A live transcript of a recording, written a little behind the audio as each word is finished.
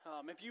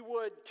If you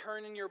would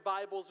turn in your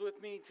Bibles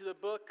with me to the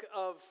book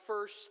of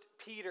 1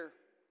 Peter.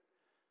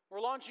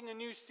 We're launching a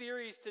new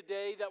series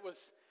today that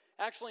was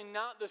actually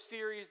not the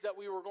series that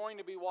we were going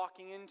to be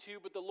walking into,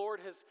 but the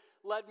Lord has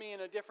led me in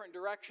a different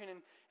direction.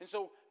 And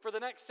so for the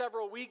next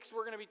several weeks,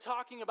 we're going to be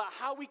talking about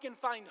how we can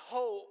find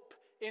hope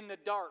in the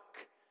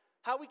dark.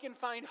 How we can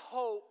find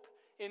hope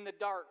in the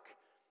dark.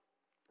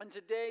 And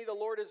today the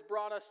Lord has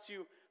brought us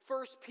to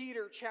 1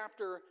 Peter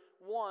chapter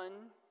 1.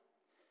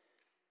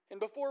 And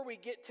before we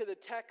get to the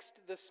text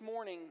this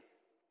morning,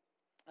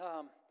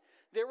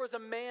 there was a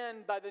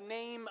man by the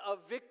name of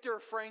Viktor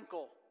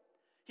Frankl.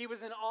 He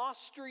was an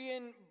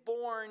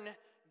Austrian-born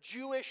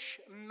Jewish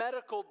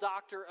medical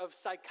doctor of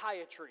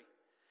psychiatry.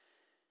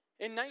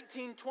 In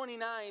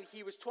 1929,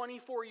 he was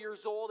 24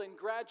 years old and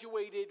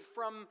graduated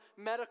from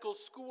medical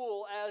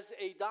school as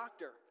a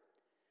doctor.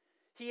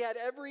 He had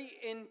every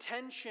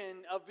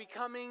intention of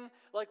becoming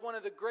like one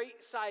of the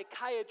great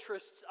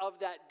psychiatrists of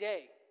that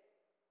day.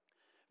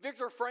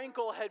 Viktor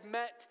Frankl had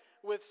met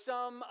with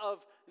some of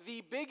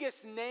the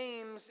biggest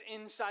names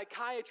in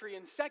psychiatry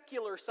and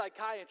secular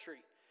psychiatry.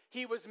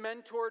 He was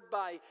mentored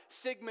by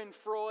Sigmund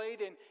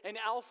Freud and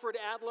Alfred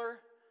Adler,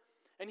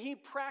 and he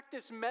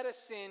practiced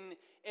medicine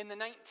in the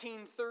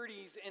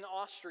 1930s in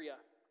Austria.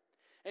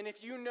 And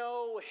if you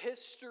know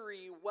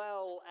history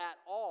well at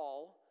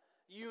all,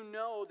 you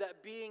know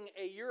that being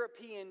a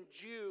European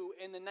Jew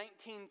in the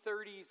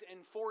 1930s and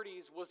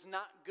 40s was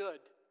not good.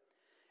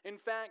 In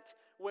fact,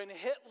 when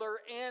Hitler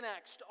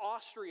annexed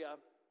Austria,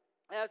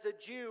 as a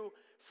Jew,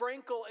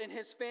 Frankl and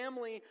his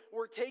family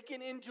were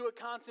taken into a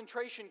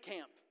concentration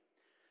camp.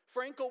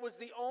 Frankl was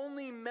the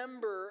only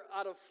member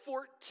out of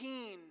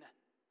 14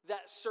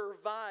 that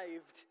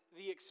survived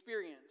the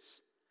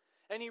experience.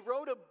 And he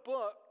wrote a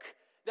book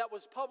that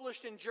was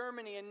published in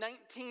Germany in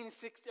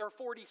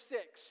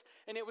 1946,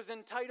 and it was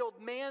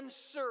entitled Man's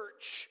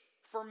Search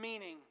for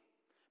Meaning.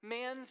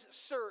 Man's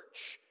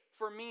Search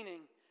for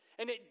Meaning.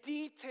 And it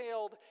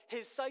detailed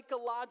his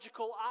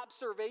psychological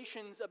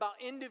observations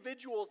about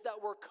individuals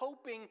that were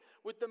coping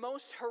with the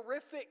most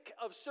horrific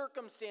of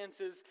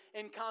circumstances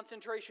in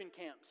concentration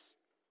camps.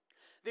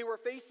 They were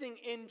facing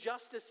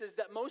injustices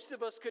that most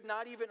of us could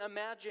not even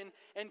imagine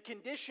and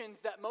conditions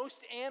that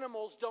most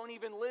animals don't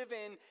even live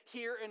in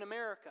here in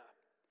America.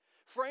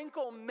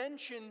 Frankl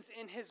mentions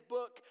in his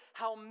book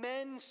how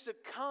men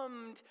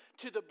succumbed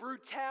to the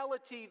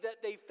brutality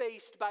that they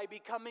faced by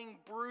becoming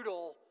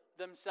brutal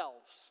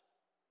themselves.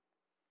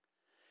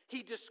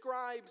 He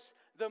describes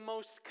the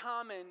most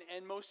common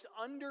and most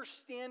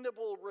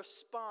understandable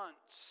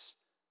response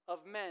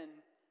of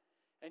men,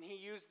 and he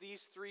used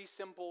these three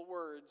simple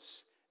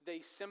words: they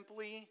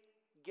simply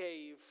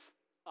gave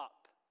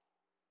up.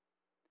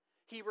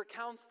 He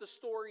recounts the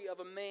story of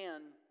a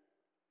man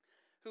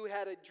who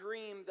had a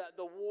dream that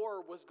the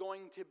war was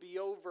going to be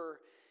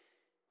over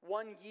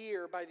 1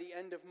 year by the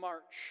end of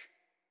March,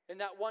 and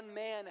that one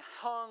man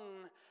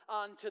hung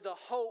on to the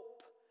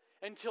hope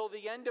until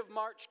the end of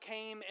March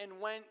came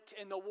and went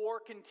and the war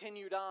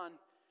continued on.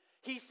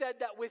 He said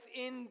that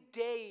within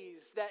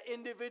days, that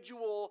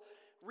individual,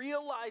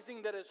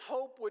 realizing that his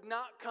hope would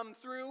not come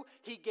through,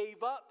 he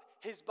gave up,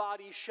 his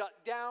body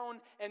shut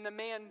down, and the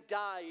man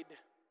died.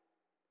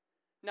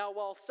 Now,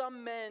 while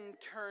some men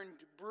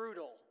turned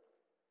brutal,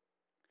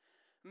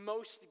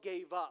 most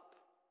gave up,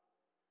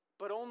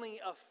 but only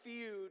a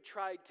few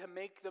tried to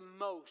make the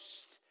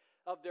most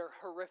of their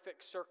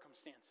horrific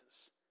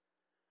circumstances.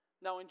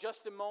 Now, in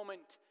just a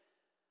moment,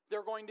 there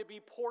are going to be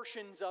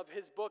portions of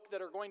his book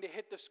that are going to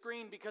hit the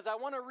screen because I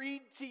want to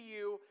read to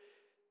you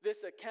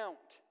this account.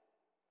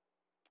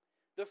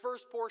 The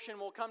first portion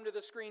will come to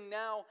the screen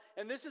now,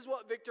 and this is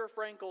what Viktor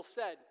Frankl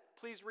said.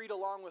 Please read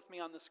along with me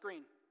on the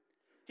screen.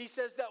 He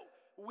says that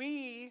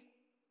we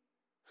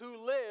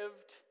who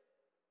lived,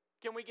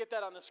 can we get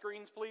that on the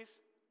screens, please?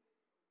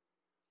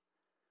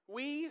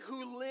 We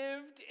who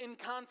lived in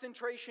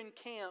concentration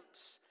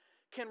camps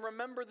can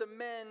remember the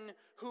men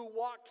who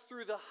walked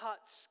through the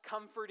huts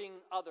comforting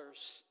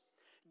others,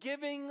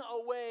 giving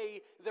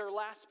away their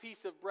last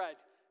piece of bread.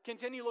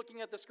 Continue looking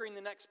at the screen,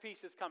 the next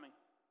piece is coming.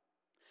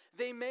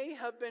 They may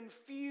have been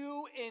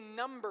few in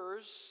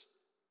numbers,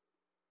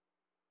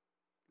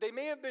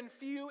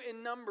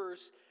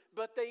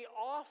 but they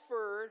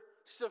offered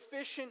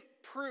sufficient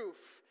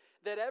proof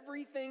that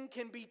everything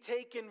can be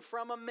taken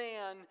from a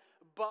man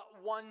but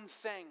one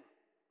thing: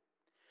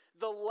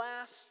 the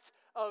last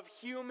of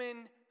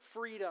human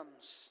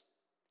freedoms.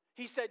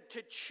 He said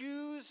to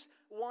choose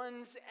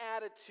one's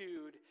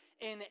attitude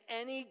in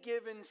any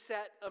given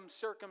set of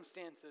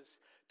circumstances,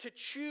 to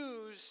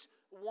choose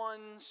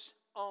one's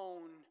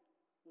own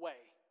way.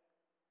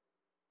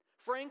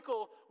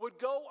 Frankl would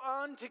go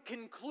on to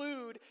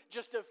conclude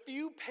just a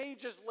few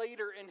pages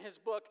later in his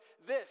book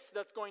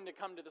that's going to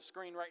come to the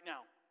screen right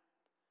now.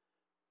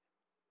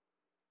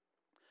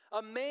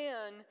 A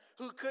man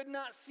who could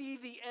not see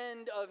the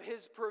end of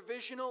his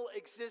provisional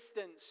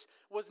existence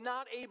was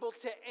not able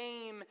to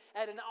aim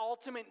at an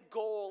ultimate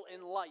goal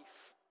in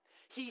life.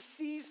 He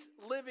sees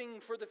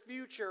living for the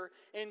future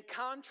in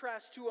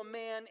contrast to a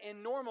man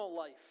in normal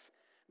life.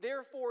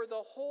 Therefore, the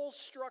whole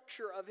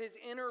structure of his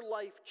inner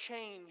life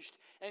changed,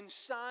 and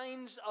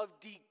signs of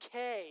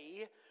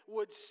decay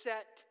would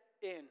set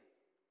in.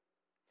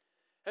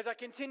 As I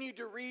continued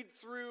to read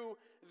through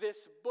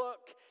this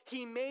book,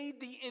 he made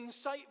the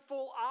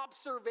insightful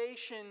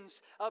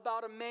observations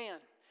about a man.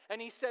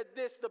 And he said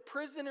this: the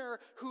prisoner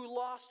who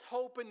lost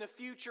hope in the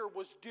future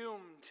was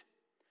doomed.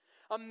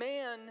 A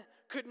man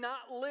could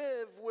not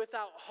live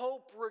without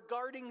hope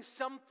regarding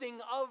something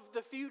of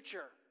the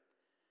future.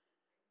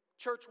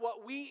 Church,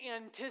 what we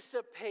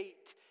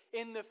anticipate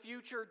in the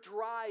future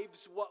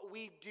drives what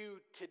we do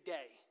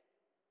today.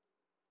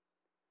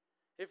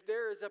 If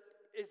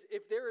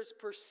there is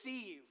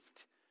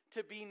perceived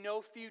to be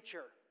no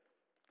future,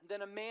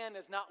 then a man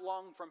is not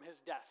long from his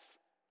death.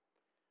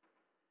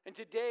 And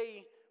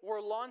today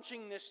we're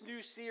launching this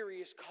new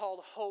series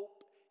called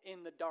Hope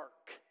in the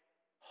Dark.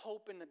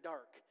 Hope in the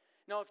Dark.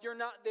 Now, if you're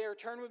not there,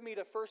 turn with me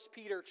to 1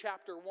 Peter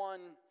chapter 1.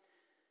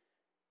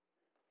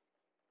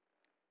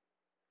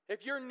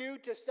 If you're new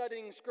to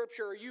studying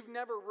Scripture or you've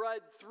never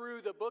read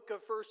through the book of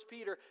 1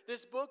 Peter,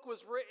 this book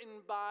was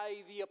written by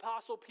the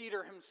Apostle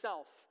Peter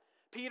himself.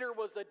 Peter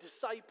was a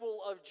disciple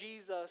of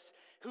Jesus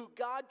who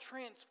God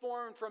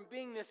transformed from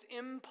being this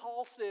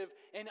impulsive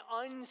and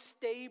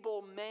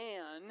unstable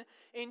man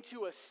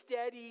into a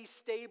steady,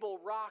 stable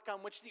rock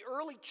on which the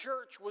early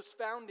church was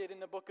founded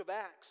in the book of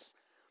Acts.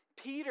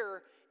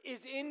 Peter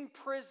is in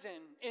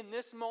prison in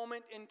this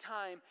moment in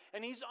time,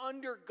 and he's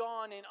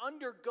undergone and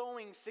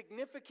undergoing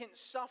significant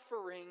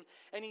suffering,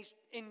 and he's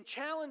in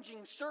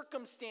challenging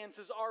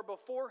circumstances are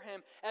before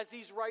him as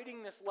he's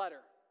writing this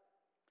letter.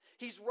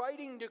 He's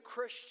writing to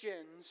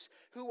Christians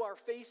who are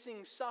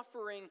facing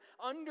suffering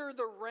under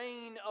the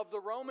reign of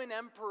the Roman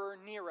Emperor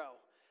Nero.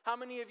 How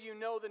many of you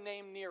know the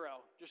name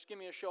Nero? Just give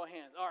me a show of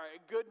hands. All right,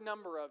 a good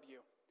number of you.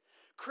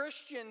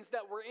 Christians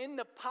that were in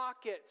the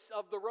pockets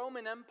of the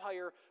Roman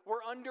Empire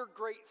were under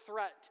great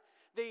threat.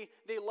 They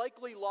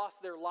likely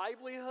lost their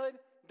livelihood,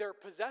 their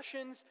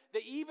possessions.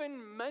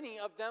 Many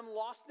of them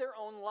lost their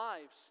own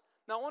lives.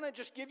 Now I want to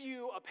just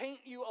paint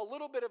you a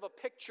little bit of a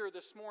picture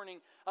this morning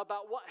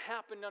about what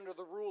happened under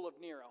the rule of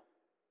Nero.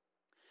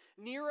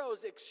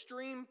 Nero's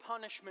extreme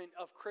punishment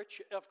of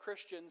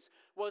Christians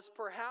was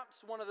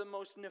perhaps one of the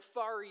most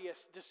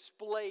nefarious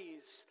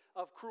displays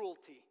of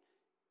cruelty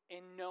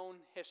in known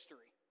history.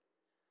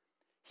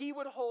 He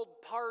would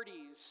hold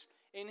parties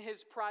in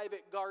his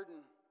private garden.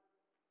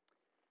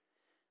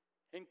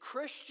 And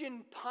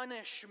Christian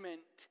punishment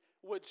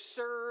would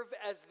serve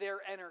as their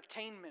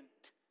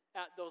entertainment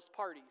at those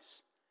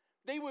parties.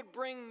 They would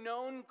bring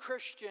known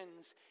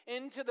Christians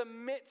into the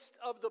midst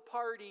of the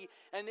party,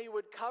 and they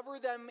would cover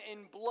them in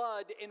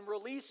blood and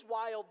release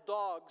wild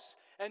dogs,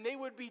 and they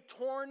would be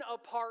torn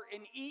apart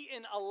and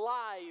eaten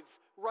alive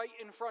right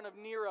in front of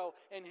Nero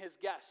and his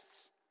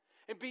guests.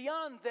 And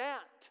beyond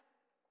that,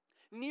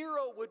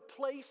 Nero would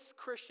place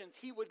Christians,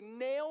 he would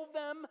nail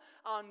them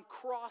on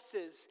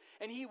crosses,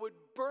 and he would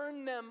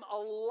burn them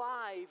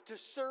alive to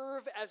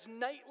serve as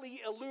nightly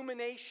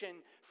illumination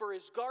for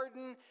his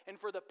garden and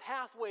for the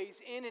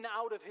pathways in and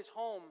out of his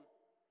home.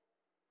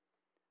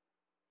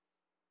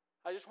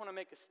 I just want to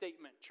make a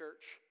statement,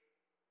 church.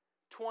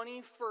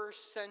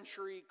 21st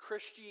century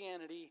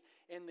Christianity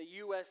in the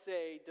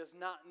USA does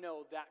not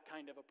know that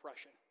kind of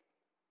oppression.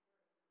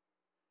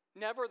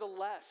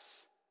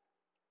 Nevertheless,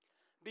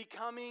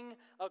 becoming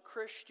a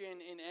Christian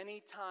in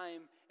any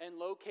time and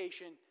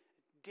location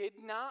did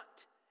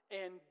not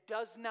and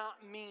does not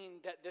mean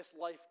that this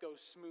life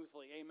goes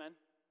smoothly. Amen?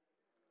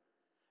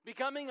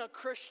 Becoming a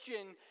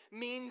Christian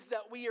means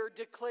that we are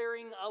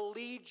declaring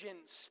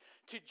allegiance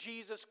to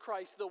Jesus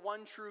Christ, the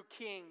one true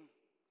King,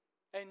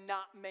 and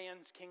not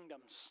man's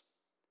kingdoms.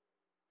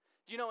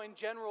 You know, in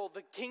general,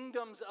 the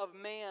kingdoms of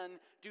man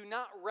do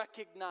not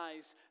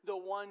recognize the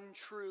one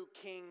true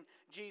King,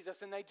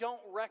 Jesus, and they don't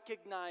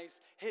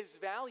recognize his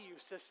value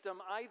system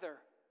either.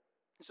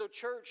 So,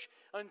 church,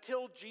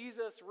 until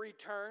Jesus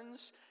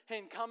returns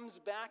and comes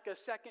back a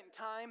second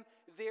time,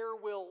 there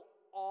will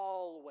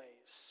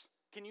always,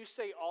 can you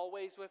say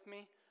always with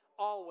me?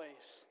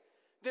 Always.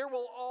 There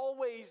will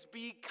always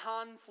be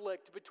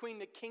conflict between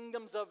the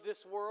kingdoms of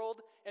this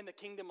world and the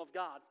kingdom of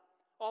God.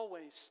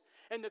 Always.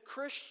 And the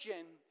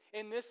Christian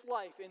in this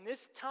life, in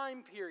this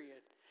time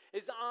period,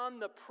 is on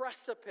the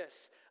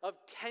precipice of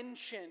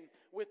tension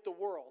with the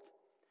world.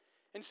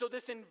 And so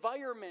this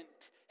environment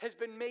has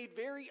been made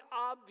very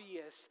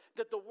obvious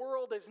that the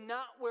world is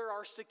not where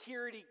our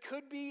security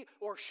could be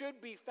or should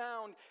be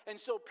found. And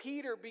so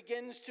Peter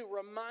begins to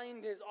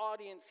remind his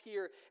audience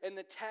here in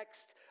the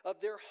text of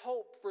their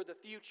hope for the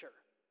future.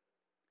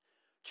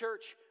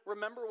 Church,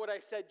 remember what I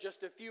said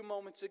just a few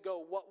moments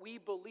ago. What we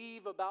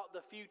believe about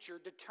the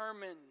future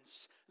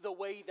determines the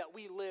way that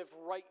we live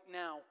right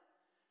now.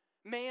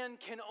 Man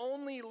can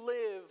only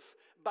live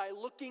by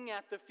looking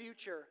at the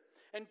future.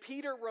 And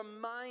Peter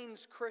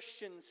reminds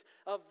Christians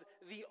of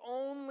the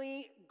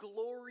only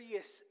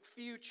glorious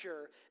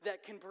future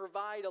that can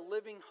provide a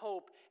living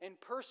hope and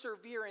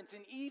perseverance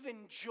and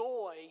even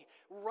joy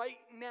right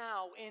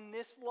now in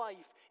this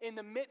life, in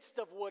the midst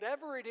of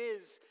whatever it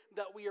is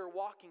that we are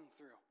walking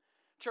through.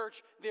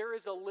 Church, there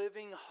is a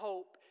living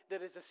hope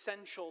that is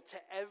essential to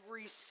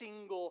every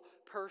single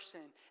person.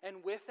 And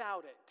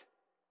without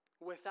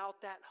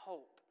that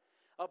hope,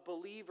 a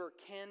believer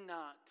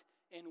cannot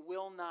and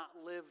will not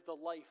live the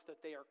life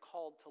that they are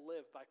called to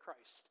live by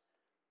Christ.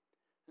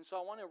 And so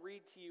I want to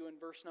read to you in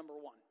verse number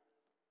 1.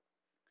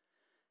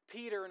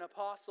 Peter, an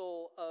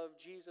apostle of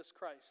Jesus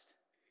Christ,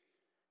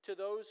 to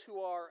those who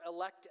are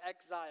elect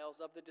exiles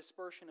of the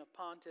dispersion of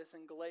Pontus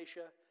and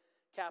Galatia,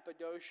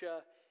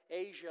 Cappadocia,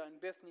 Asia, and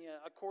Bithynia,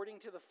 according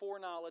to the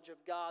foreknowledge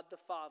of God the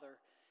Father,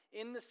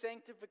 in the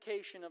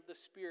sanctification of the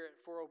Spirit,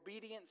 for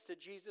obedience to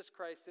Jesus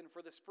Christ and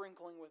for the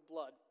sprinkling with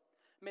blood,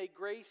 may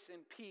grace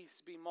and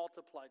peace be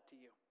multiplied to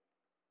you.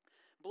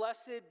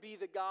 Blessed be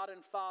the God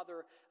and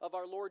Father of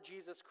our Lord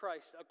Jesus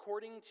Christ.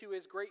 According to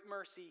his great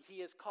mercy, he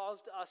has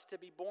caused us to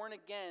be born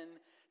again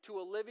to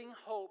a living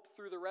hope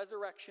through the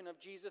resurrection of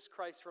Jesus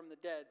Christ from the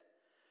dead,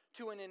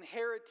 to an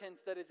inheritance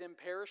that is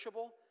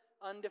imperishable,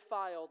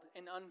 undefiled,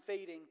 and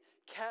unfading,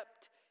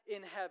 kept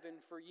in heaven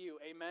for you.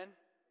 Amen?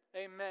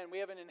 Amen. We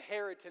have an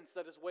inheritance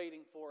that is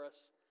waiting for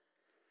us.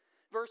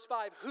 Verse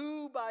 5,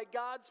 who by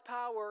God's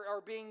power are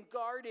being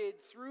guarded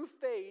through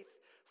faith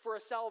for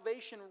a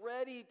salvation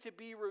ready to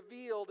be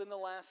revealed in the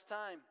last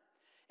time.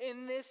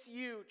 In this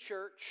you,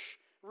 church,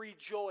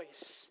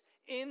 rejoice.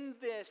 In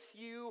this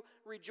you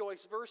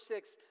rejoice. Verse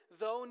 6,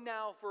 though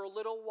now for a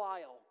little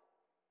while,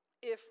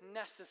 if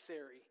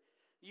necessary,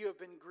 you have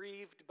been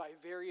grieved by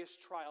various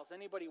trials.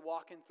 Anybody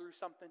walking through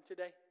something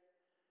today?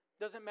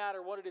 Doesn't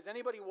matter what it is.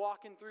 Anybody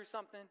walking through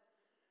something?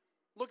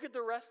 Look at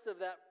the rest of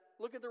that.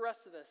 Look at the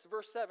rest of this.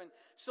 Verse 7,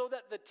 so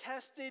that the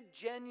tested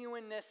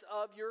genuineness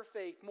of your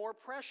faith, more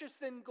precious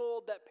than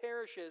gold that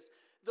perishes,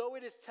 though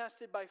it is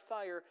tested by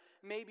fire,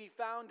 may be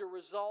found to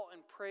result in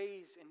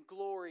praise and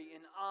glory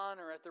and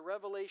honor at the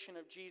revelation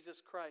of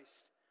Jesus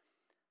Christ.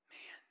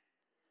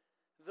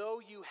 Man, though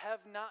you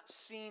have not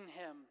seen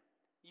him,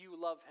 you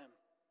love him.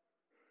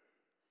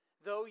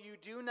 Though you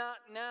do not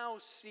now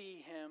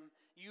see him,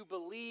 you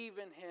believe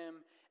in him,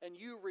 and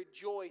you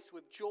rejoice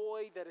with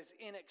joy that is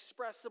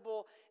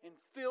inexpressible and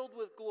filled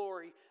with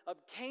glory,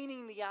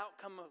 obtaining the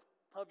outcome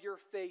of your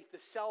faith, the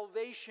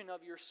salvation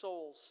of your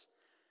souls.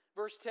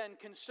 Verse 10,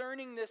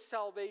 concerning this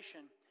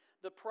salvation,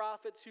 the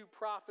prophets who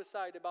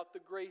prophesied about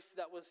the grace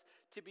that was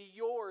to be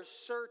yours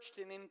searched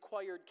and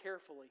inquired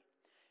carefully,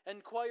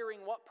 inquiring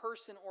what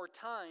person or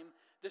time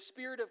the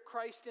Spirit of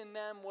Christ in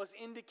them was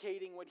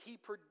indicating when he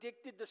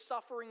predicted the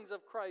sufferings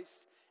of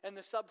Christ and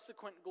the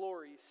subsequent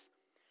glories.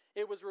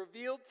 It was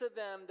revealed to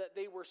them that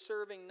they were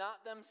serving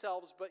not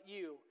themselves but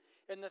you,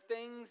 and the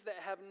things that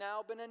have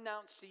now been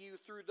announced to you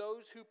through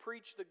those who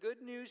preach the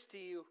good news to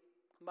you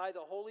by the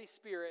Holy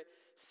Spirit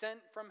sent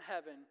from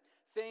heaven,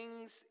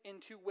 things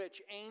into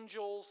which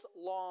angels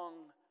long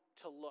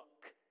to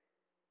look.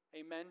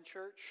 Amen,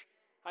 church?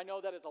 I know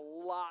that is a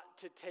lot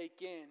to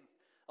take in.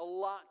 A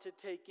lot to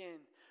take in.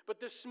 But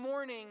this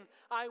morning,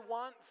 I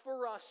want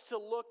for us to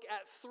look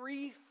at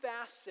three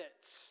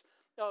facets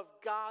of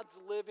God's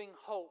living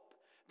hope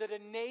that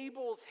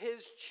enables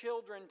his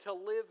children to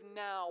live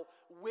now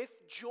with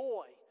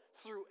joy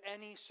through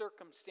any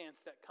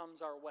circumstance that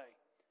comes our way.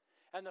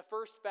 And the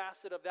first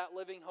facet of that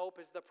living hope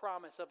is the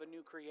promise of a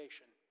new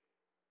creation.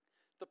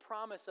 The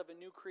promise of a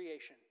new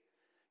creation.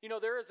 You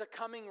know, there is a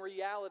coming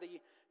reality,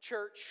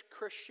 church,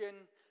 Christian,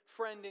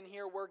 friend in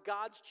here, where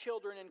God's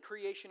children in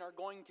creation are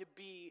going to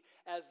be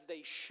as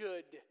they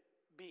should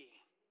be.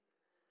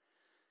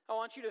 I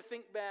want you to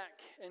think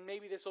back, and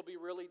maybe this will be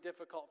really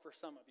difficult for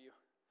some of you.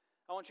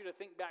 I want you to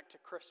think back to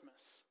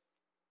Christmas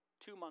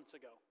 2 months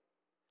ago.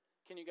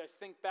 Can you guys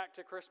think back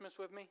to Christmas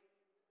with me?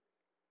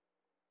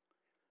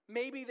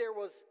 Maybe there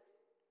was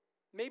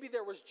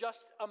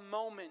just a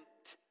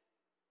moment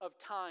of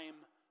time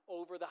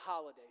over the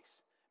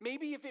holidays.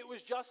 Maybe if it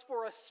was just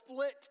for a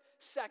split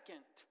second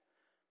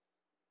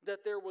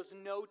that there was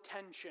no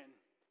tension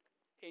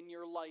in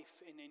your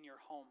life and in your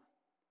home.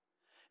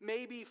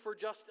 Maybe for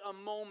just a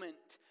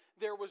moment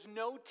there was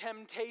no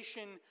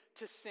temptation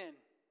to sin.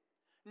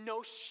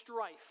 No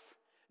strife,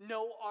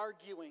 no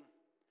arguing.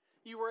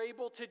 You were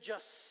able to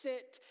just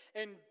sit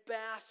and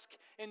bask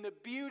in the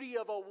beauty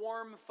of a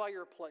warm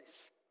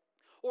fireplace,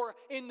 or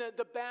in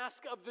the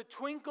bask of the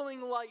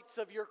twinkling lights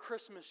of your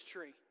Christmas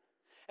tree.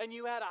 And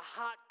you had a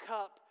hot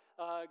cup,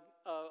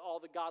 all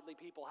the godly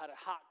people had a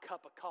hot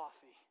cup of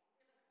coffee,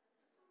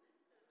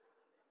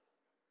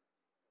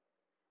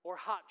 or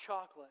hot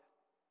chocolate.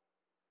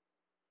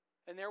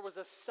 And there was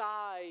a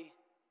sigh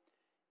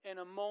and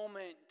a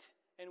moment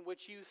in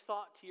which you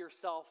thought to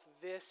yourself,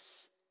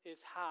 this is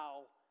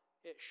how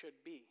it should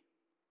be.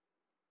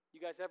 You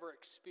guys ever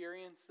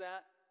experience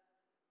that?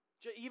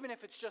 Even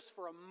if it's just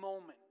for a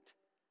moment,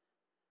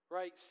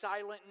 right?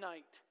 Silent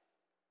night.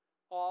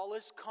 All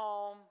is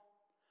calm,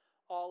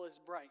 all is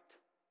bright.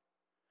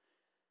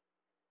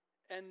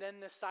 And then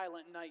the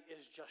silent night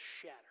is just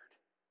shattered.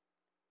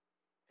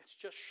 It's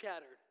just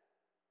shattered.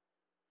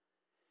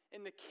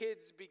 And the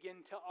kids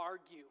begin to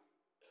argue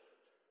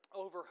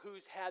over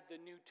who's had the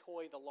new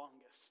toy the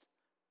longest.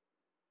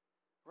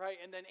 Right?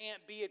 And then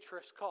Aunt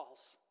Beatrice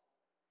calls.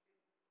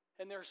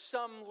 and there's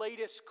some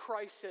latest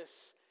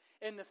crisis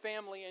in the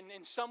family,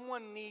 and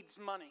someone needs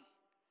money.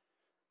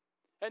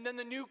 And then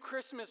the new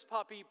Christmas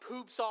puppy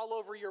poops all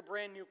over your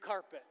brand new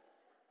carpet.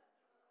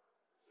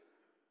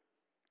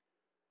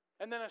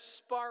 And then a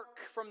spark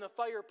from the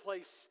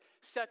fireplace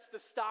sets the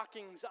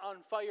stockings on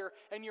fire,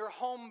 and your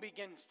home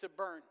begins to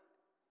burn.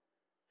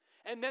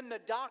 And then the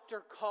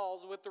doctor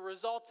calls with the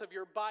results of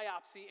your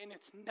biopsy, and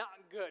it's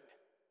not good.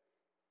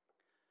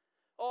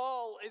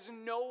 All is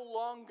no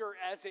longer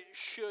as it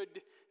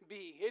should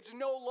be. It's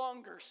no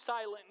longer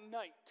silent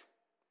night.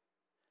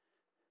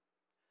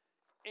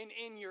 And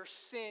in your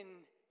sin,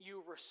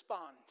 you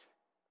respond.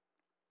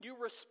 You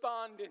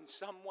respond in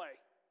some way.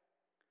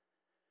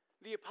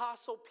 The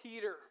Apostle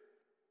Peter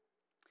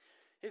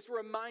is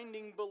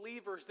reminding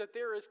believers that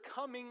there is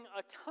coming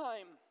a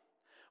time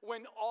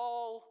when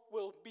all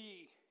will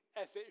be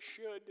as it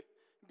should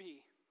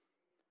be.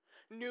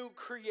 New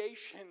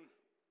creation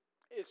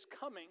is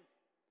coming.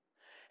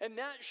 And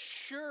that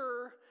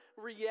sure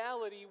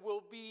reality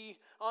will be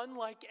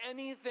unlike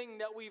anything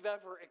that we've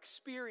ever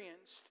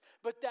experienced.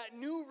 But that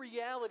new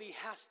reality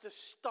has to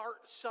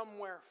start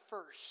somewhere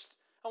first.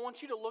 I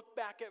want you to look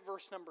back at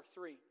verse number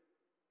 3.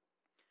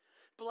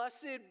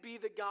 Blessed be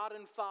the God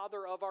and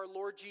Father of our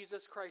Lord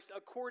Jesus Christ.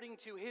 According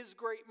to his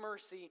great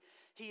mercy,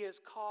 he has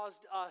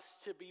caused us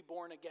to be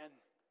born again.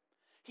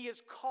 He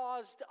has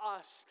caused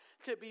us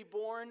to be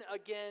born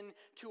again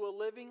to a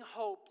living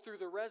hope through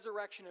the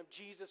resurrection of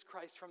Jesus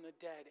Christ from the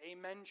dead.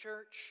 Amen,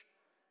 church?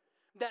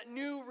 That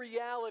new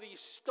reality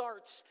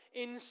starts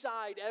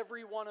inside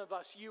every one of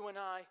us, you and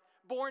I,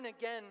 born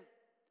again.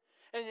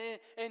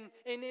 And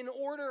in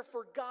order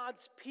for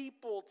God's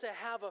people to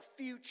have a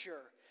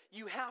future,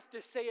 you have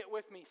to say it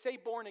with me. Say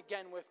born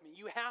again with me.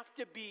 You have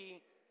to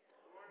be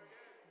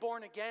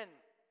born again.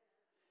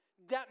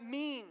 That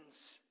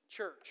means,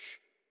 church,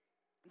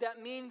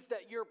 that means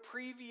that your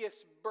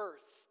previous birth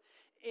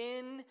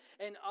in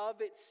and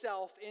of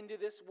itself into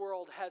this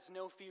world has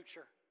no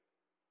future.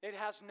 It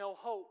has no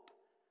hope.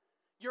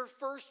 Your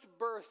first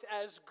birth,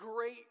 as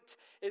great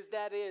as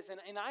that is,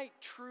 and I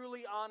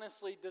truly,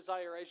 honestly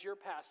desire, as your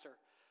pastor,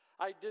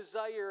 I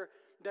desire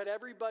that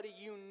everybody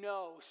you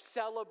know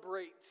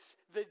celebrates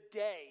the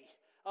day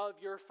of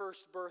your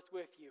first birth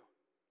with you.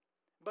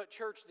 But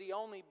church, the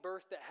only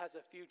birth that has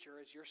a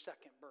future is your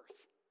second birth.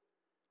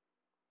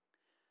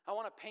 I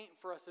want to paint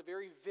for us a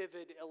very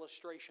vivid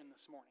illustration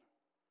this morning.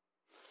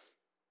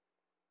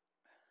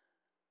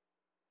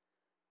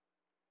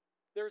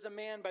 There's a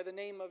man by the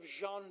name of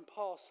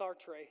Jean-Paul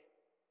Sartre.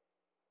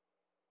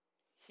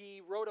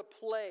 He wrote a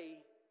play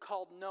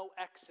called No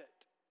Exit.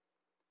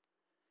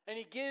 And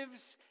he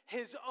gives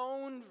his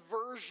own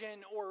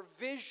version or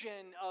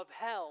vision of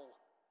hell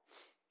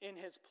in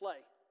his play.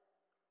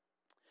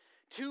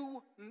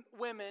 Two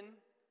women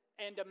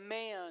and a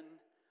man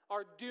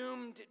are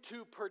doomed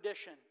to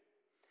perdition.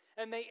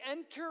 And they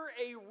enter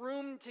a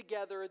room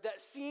together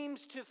that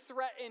seems to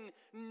threaten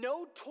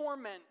no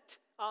torment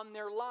on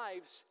their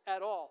lives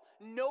at all.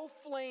 No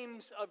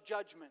flames of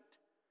judgment.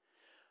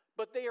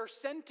 But they are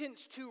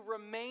sentenced to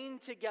remain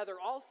together,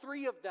 all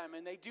three of them,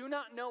 and they do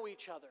not know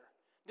each other.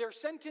 They're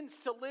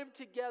sentenced to live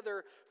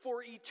together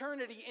for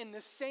eternity in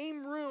the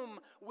same room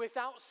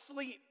without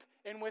sleep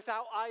and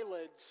without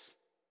eyelids.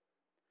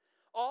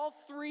 All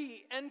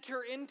three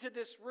enter into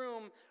this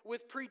room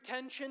with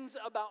pretensions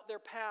about their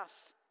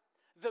past.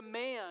 The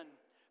man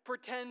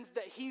pretends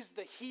that he's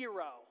the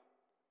hero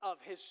of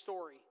his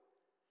story,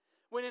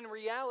 when in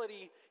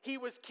reality, he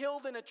was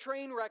killed in a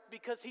train wreck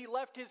because he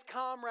left his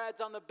comrades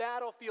on the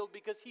battlefield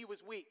because he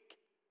was weak.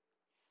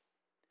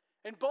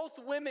 And both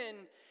women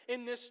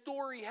in this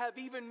story have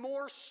even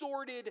more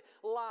sordid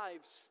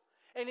lives.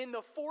 And in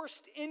the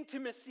forced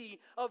intimacy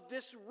of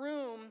this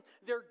room,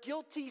 their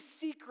guilty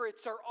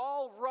secrets are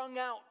all wrung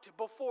out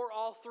before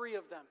all three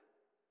of them.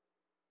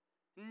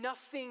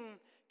 Nothing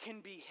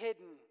can be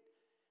hidden.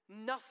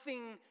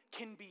 Nothing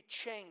can be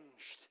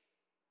changed.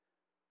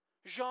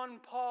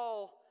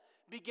 Jean-Paul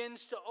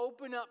begins to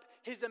open up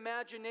his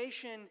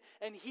imagination,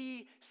 and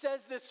he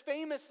says this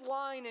famous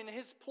line in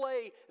his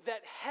play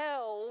that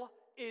hell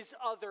is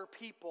other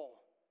people.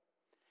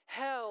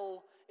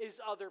 Hell is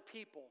other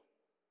people.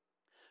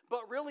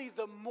 But really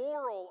the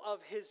moral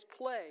of his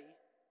play,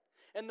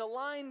 and the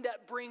line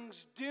that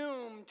brings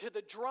doom to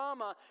the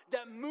drama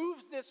that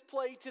moves this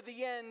play to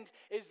the end,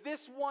 is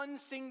this one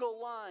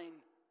single line: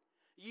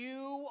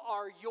 you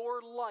are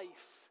your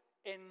life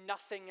and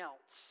nothing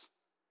else.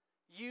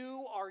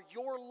 You are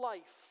your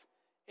life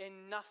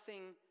and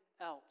nothing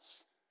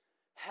else.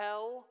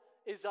 Hell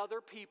is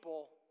other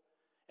people,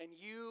 and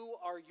you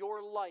are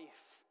your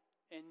life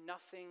and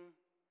nothing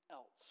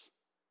else.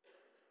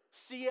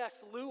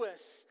 C.S.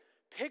 Lewis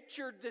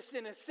pictured this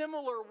in a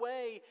similar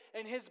way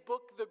in his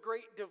book, The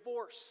Great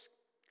Divorce,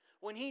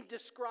 when he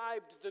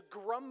described the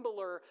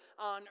grumbler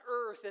on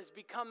earth as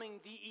becoming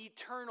the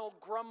eternal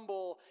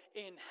grumble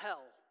in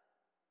hell.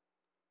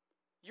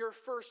 Your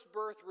first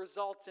birth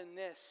results in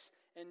this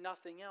and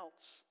nothing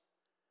else.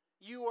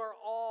 You are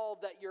all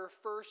that your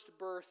first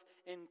birth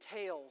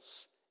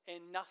entails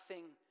and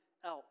nothing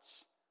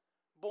else.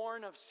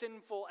 Born of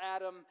sinful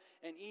Adam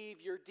and Eve,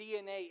 your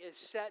DNA is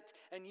set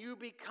and you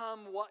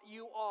become what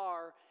you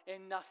are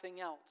and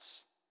nothing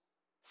else.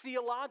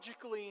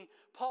 Theologically,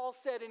 Paul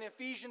said in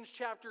Ephesians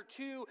chapter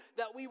 2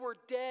 that we were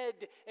dead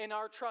in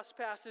our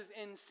trespasses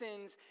and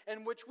sins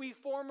in which we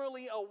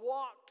formerly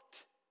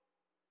walked.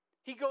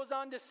 He goes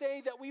on to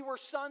say that we were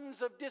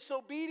sons of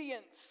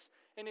disobedience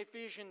in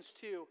Ephesians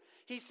 2.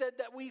 He said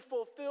that we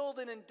fulfilled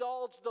and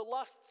indulged the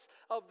lusts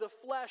of the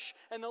flesh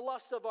and the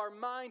lusts of our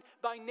mind.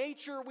 By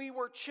nature we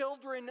were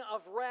children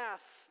of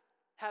wrath,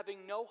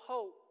 having no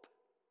hope.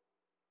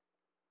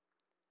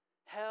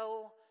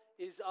 Hell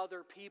is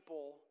other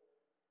people,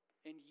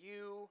 and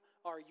you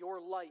are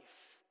your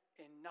life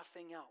and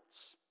nothing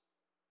else.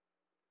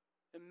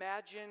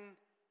 Imagine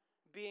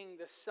being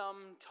the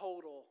sum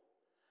total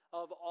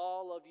of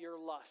all of your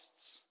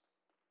lusts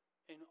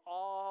and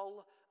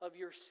all of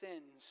your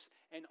sins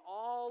and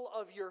all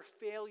of your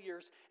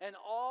failures and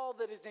all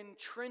that is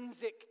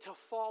intrinsic to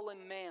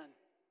fallen man.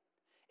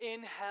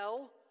 In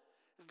hell,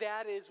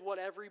 that is what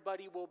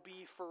everybody will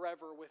be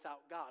forever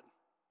without God.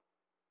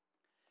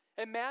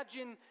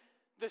 Imagine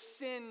the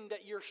sin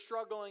that you're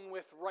struggling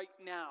with right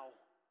now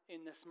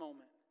in this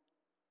moment.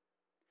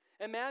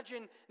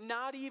 Imagine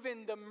not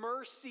even the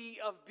mercy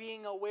of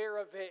being aware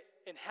of it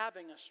and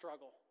having a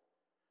struggle.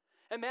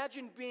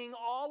 Imagine being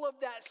all of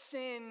that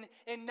sin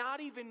and not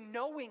even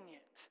knowing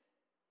it.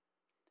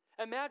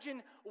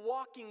 Imagine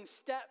walking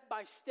step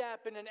by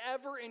step in an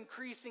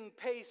ever-increasing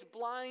pace,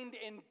 blind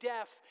and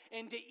deaf,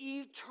 into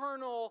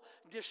eternal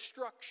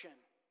destruction.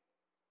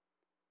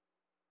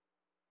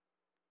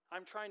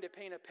 I'm trying to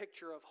paint a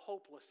picture of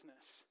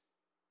hopelessness.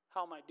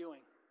 How am I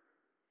doing?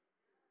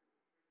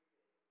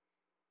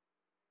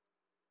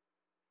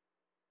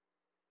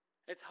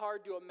 It's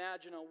hard to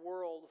imagine a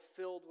world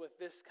filled with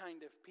this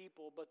kind of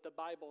people, but the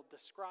Bible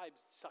describes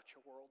such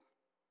a world.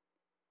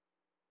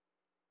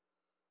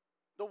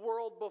 The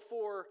world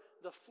before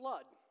the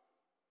flood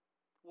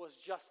was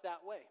just that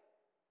way.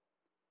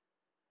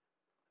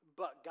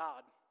 But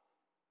God.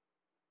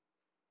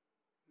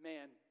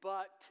 Man,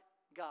 but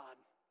God.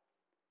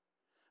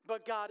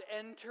 But God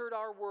entered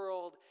our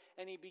world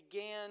and He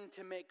began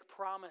to make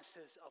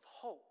promises of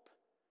hope.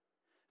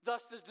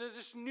 Thus,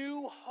 this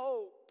new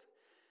hope,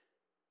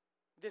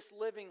 this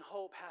living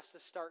hope has to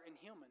start in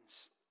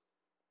humans.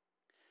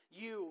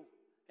 You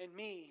and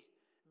me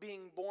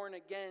being born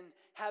again,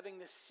 having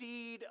the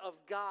seed of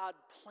God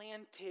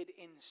planted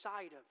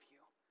inside of you.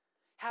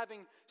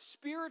 Having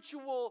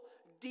spiritual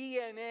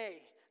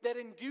DNA that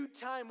in due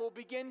time will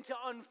begin to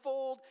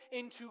unfold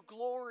into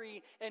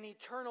glory and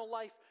eternal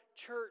life.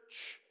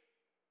 Church,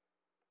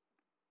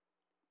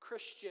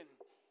 Christian,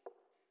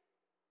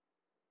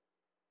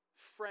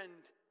 friend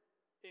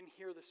in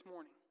here this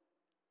morning.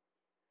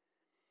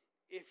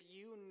 If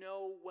you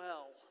know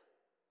well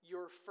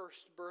your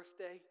first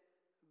birthday,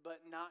 but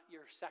not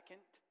your second,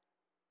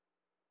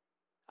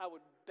 I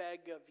would beg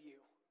of you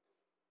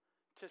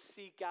to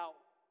seek out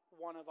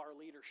one of our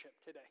leadership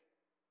today.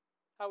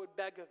 I would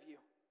beg of you.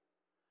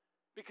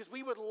 Because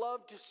we would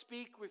love to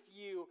speak with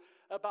you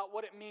about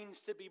what it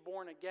means to be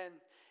born again.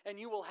 And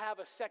you will have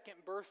a second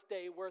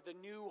birthday where the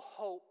new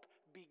hope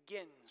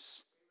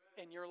begins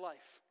in your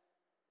life.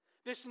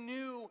 This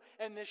new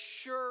and this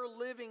sure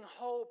living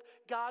hope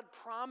God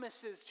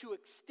promises to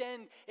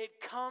extend.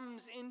 It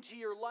comes into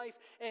your life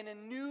and a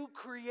new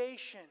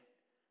creation.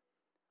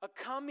 A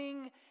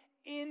coming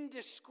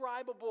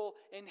indescribable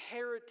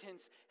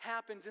inheritance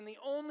happens. And the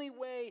only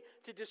way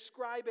to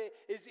describe it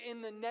is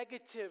in the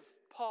negative.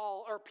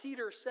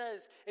 Peter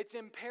says it's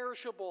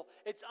imperishable,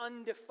 it's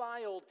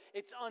undefiled,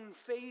 it's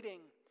unfading.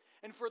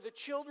 And for the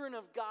children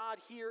of God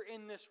here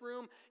in this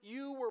room,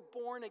 you were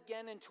born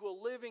again into a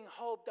living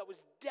hope that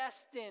was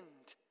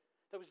destined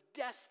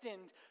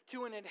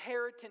to an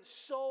inheritance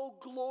so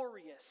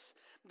glorious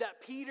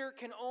that Peter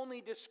can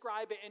only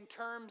describe it in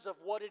terms of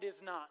what it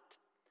is not.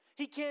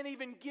 He can't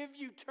even give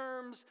you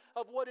terms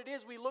of what it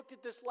is. We looked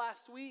at this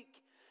last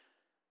week.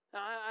 Now,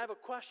 I have a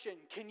question.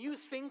 Can you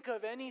think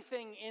of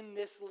anything in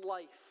this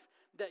life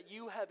that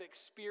you have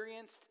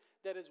experienced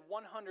that is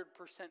 100%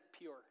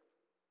 pure?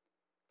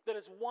 That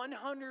is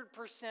 100%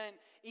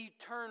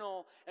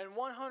 eternal and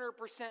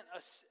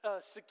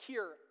 100%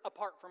 secure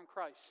apart from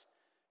Christ?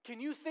 Can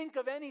you think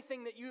of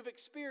anything that you've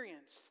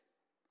experienced?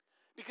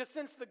 Because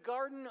since the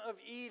Garden of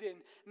Eden,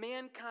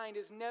 mankind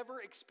has never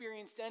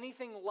experienced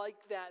anything like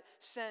that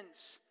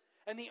since.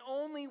 And the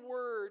only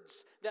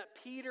words that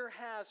Peter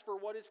has for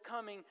what is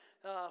coming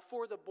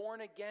for the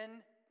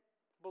born-again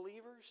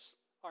believers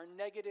are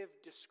negative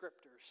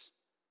descriptors.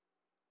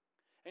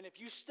 And if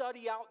you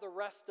study out the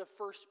rest of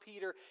 1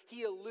 Peter,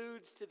 he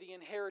alludes to the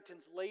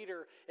inheritance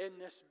later in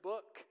this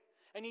book.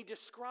 And he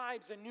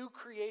describes a new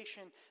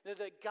creation that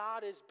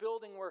God is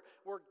building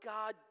where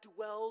God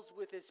dwells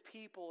with his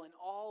people and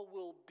all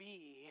will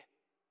be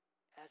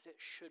as it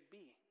should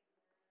be.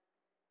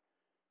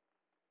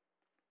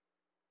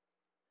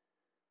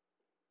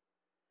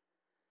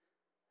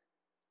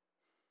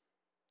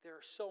 There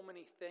are so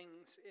many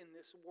things in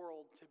this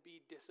world to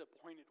be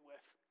disappointed with.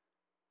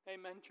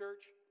 Amen,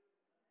 church?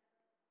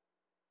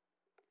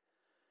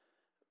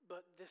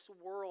 But this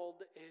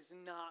world is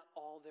not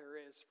all there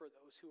is for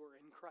those who are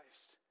in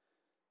Christ.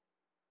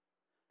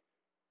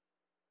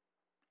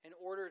 In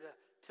order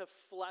to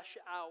flesh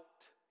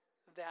out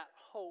that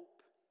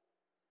hope,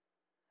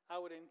 I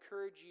would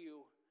encourage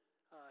you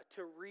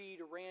to read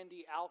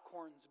Randy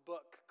Alcorn's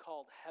book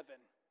called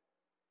Heaven.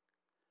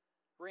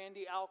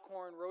 Randy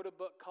Alcorn wrote a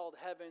book called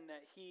Heaven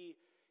that he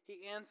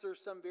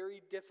answers some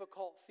very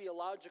difficult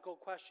theological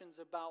questions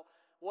about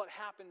what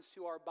happens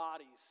to our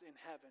bodies in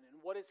heaven and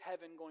what is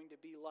heaven going to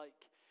be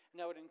like.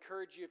 And I would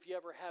encourage you, if you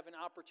ever have an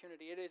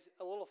opportunity, it is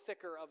a little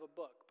thicker of a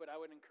book, but I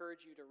would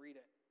encourage you to read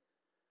it.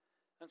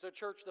 And so,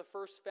 church, the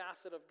first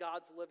facet of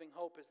God's living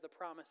hope is the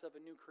promise of a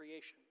new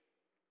creation.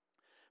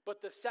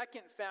 But the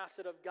second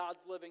facet of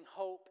God's living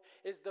hope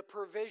is the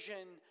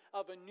provision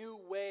of a new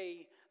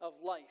way of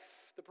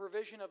life. The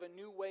provision of a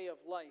new way of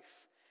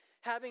life.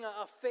 Having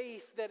a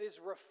faith that is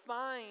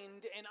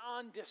refined and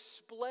on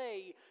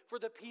display for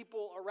the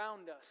people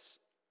around us.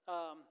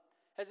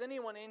 Has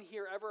anyone in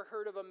here ever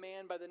heard of a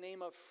man by the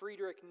name of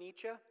Friedrich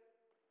Nietzsche? A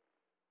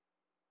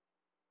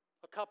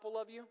couple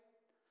of you?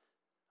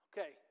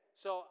 Okay,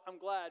 so I'm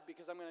glad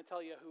because I'm going to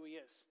tell you who he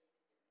is.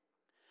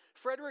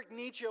 Friedrich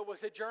Nietzsche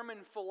was a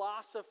German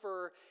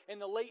philosopher in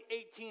the late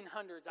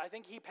 1800s. I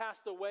think he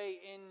passed away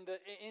in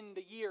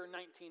the year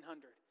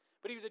 1900.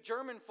 But he was a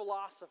German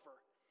philosopher.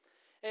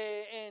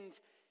 And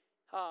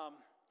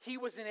he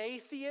was an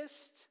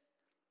atheist,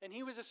 and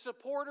he was a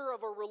supporter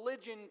of a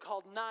religion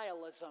called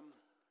nihilism.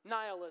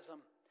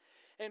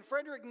 And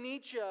Friedrich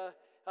Nietzsche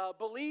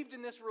believed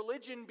in this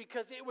religion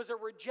because it was a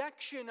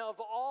rejection of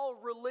all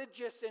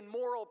religious and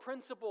moral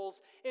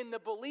principles in the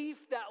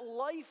belief that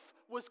life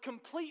was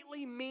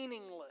completely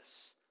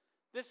meaningless.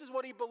 This is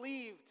what he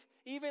believed.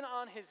 Even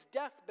on his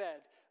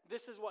deathbed,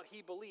 this is what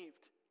he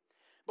believed.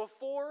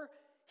 Before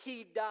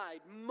he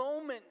died,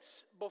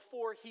 moments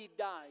before he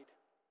died,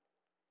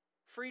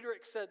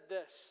 Friedrich said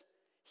this: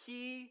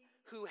 "He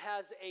who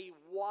has a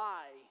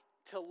why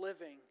to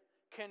living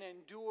can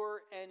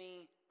endure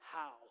any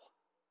how."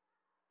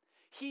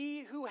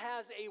 He who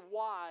has a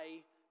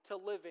why to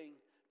living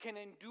can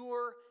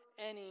endure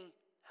any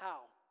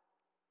how.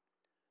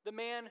 The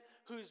man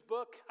whose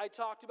book I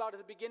talked about at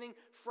the beginning,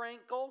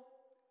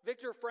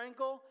 Viktor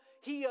Frankl,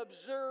 he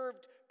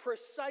observed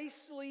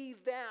precisely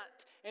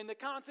that in the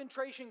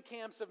concentration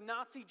camps of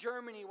Nazi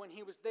Germany when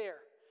he was there.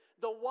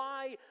 The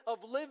why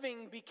of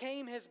living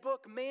became his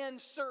book,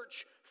 Man's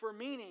Search for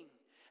Meaning.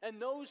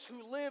 And those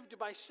who lived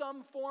by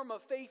some form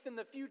of faith in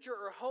the future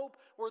or hope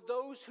were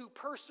those who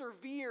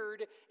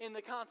persevered in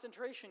the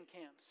concentration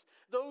camps.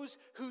 Those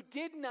who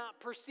did not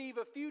perceive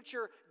a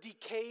future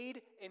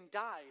decayed and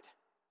died.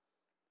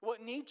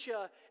 What Nietzsche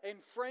and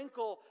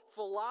Frankl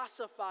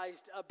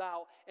philosophized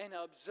about and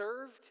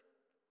observed,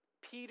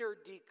 Peter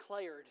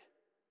declared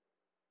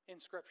in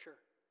Scripture.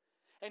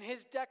 And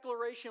his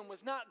declaration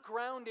was not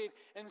grounded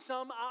in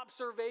some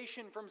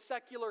observation from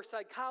secular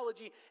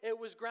psychology. It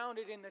was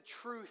grounded in the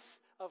truth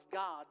of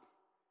God.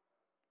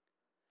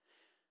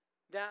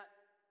 That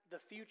the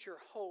future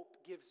hope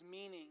gives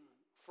meaning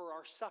for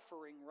our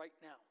suffering right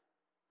now.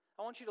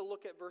 I want you to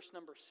look at verse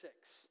number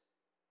 6.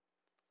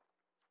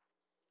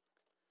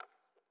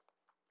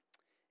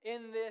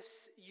 In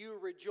this you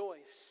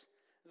rejoice,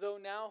 though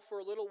now for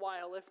a little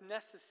while, if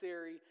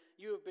necessary,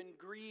 you have been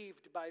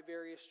grieved by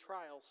various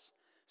trials,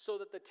 so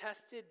that the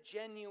tested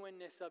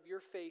genuineness of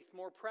your faith,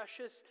 more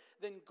precious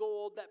than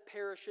gold that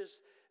perishes,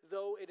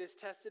 though it is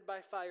tested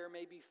by fire,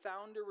 may be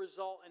found to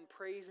result in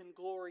praise and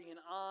glory and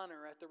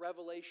honor at the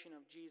revelation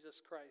of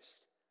Jesus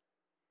Christ.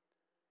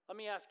 Let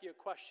me ask you a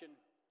question.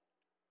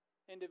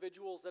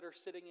 Individuals that are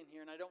sitting in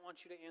here, and I don't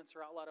want you to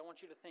answer out loud, I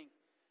want you to think.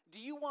 Do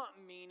you want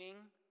meaning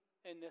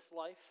in this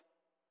life?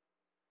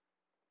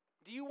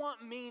 Do you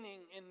want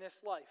meaning in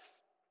this life?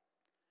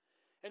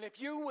 And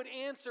if you would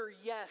answer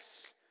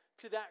yes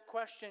to that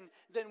question,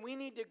 then we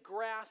need to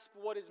grasp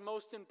what is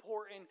most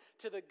important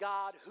to the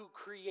God who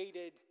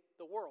created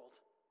the world.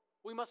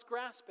 We must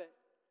grasp it.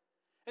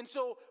 And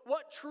so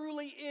what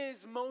truly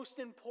is most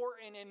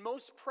important and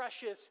most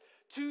precious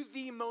to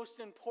the most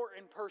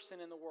important person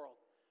in the world?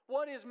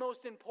 What is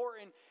most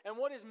important and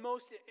what is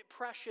most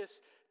precious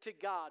to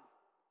God?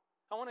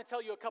 I want to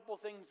tell you a couple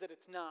things that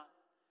it's not.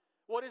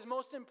 What is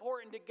most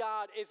important to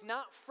God is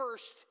not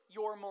first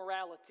your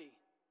morality.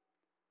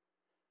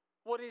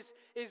 What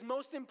is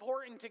most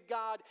important to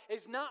God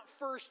is not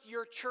first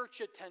your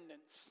church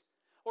attendance,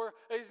 or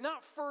is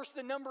not first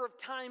the number of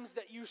times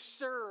that you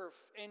serve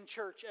in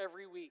church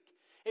every week.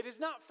 It is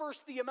not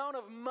first the amount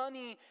of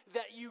money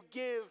that you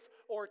give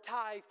or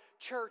tithe.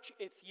 Church,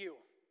 it's you.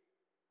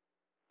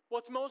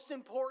 What's most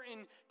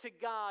important to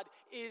God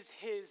is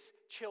His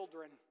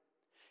children.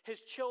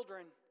 His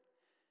children.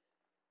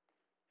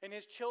 And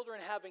His children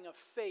having a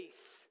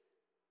faith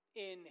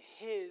in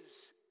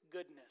His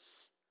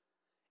goodness.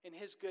 In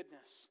His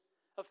goodness.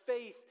 A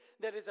faith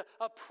that is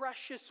a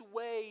precious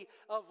way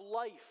of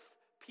life,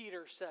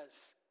 Peter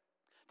says.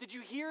 Did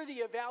you hear the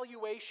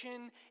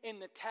evaluation in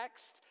the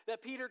text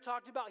that Peter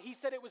talked about? He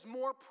said it was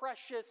more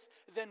precious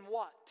than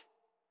what?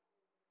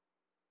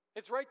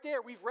 It's right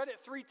there. We've read it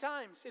 3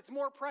 times. It's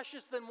more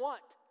precious than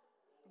what?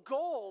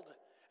 Gold.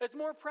 It's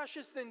more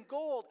precious than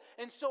gold.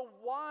 And so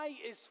why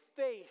is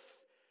faith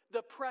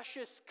the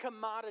precious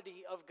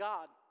commodity of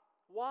God?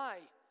 Why?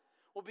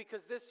 Well,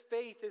 because this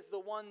faith is the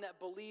one that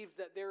believes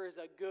that there is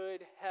a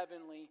good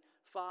heavenly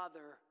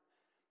Father.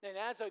 And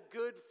as a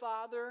good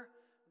Father,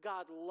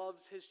 God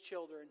loves His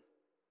children.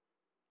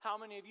 How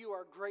many of you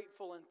are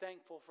grateful and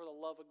thankful for the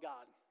love of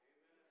God?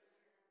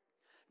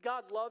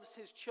 God loves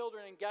His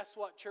children, and guess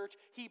what, church?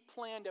 He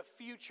planned a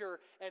future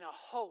and a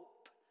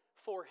hope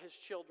for His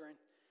children.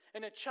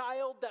 And a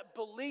child that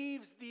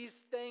believes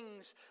these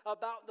things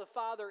about the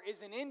Father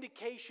is an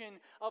indication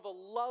of a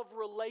love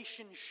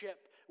relationship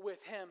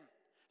with Him.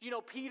 You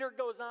know, Peter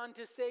goes on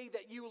to say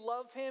that you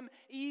love Him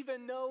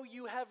even though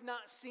you have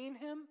not seen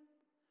Him.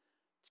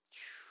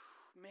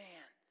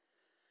 Man,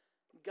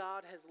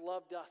 God has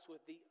loved us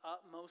with the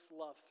utmost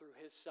love through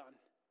His Son.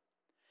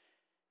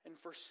 And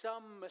for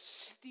some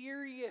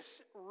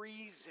mysterious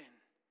reason,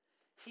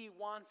 He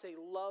wants a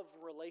love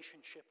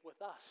relationship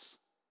with us,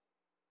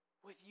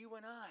 with you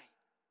and I.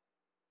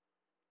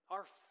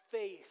 Our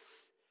faith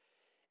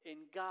in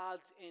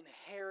God's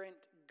inherent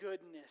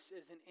goodness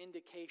is an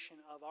indication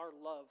of our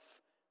love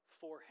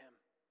for Him.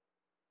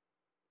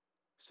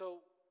 So,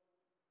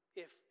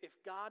 if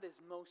God is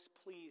most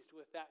pleased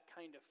with that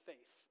kind of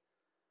faith,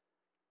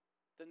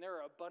 then there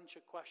are a bunch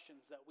of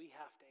questions that we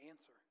have to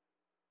answer.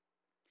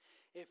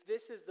 If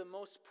this is the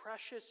most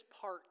precious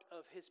part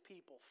of His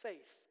people,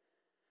 faith,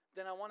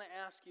 then I want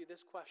to ask you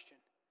this question.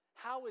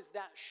 How is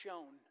that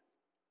shown?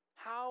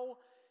 How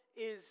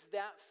is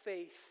that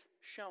faith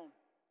shown?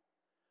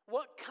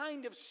 What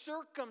kind of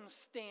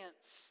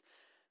circumstance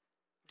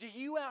do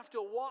you have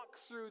to walk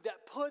through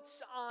that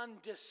puts on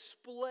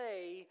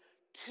display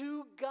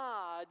to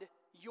God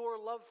your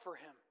love for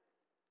Him?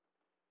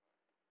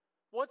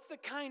 What's the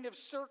kind of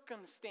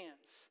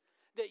circumstance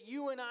that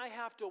you and I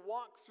have to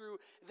walk through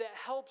that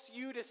helps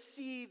you to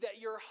see that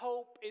your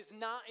hope is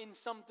not in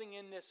something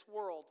in this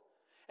world,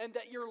 and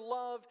that your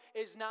love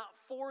is not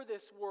for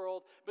this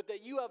world, but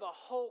that you have a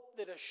hope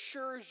that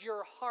assures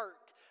your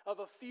heart of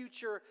a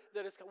future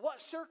that is coming?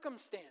 What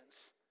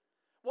circumstance?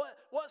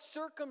 What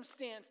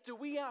circumstance do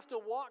we have to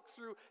walk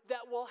through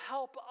that will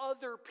help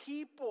other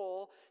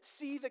people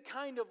see the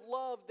kind of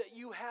love that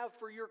you have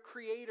for your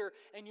Creator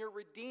and your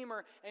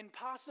Redeemer, and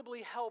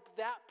possibly help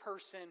that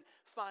person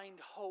find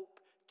hope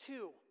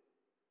too?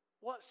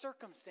 What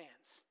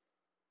circumstance?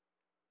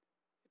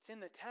 It's in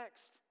the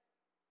text,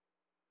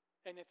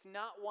 and it's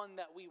not one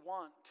that we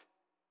want.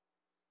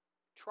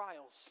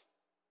 Trials.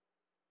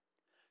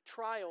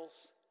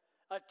 Trials,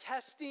 a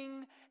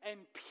testing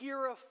and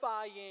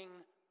purifying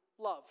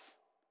love.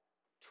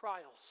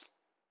 Trials.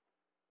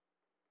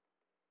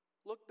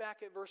 Look back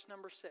at verse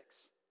number 6.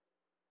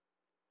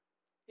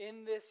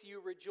 In this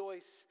you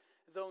rejoice,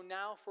 though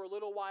now for a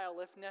little while,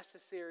 if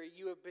necessary,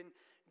 you have been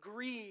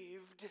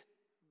grieved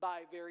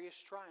by various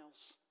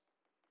trials.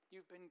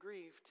 You've been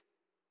grieved.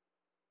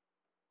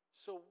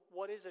 So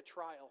what is a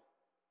trial?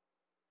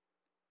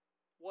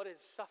 What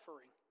is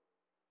suffering?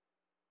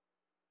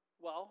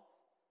 Well,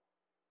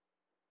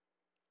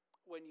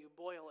 when you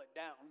boil it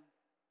down,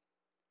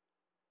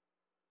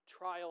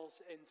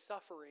 trials and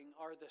suffering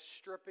are the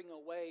stripping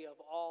away of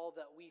all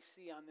that we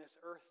see on this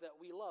earth that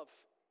we love.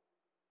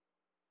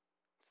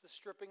 It's the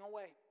stripping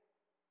away.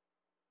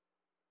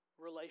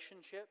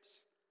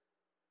 Relationships,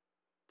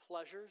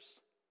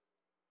 pleasures,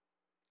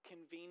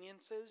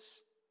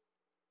 conveniences,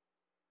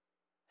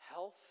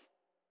 health.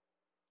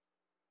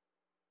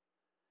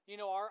 You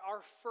know,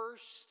 our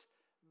first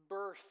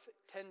birth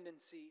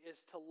tendency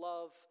is to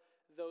love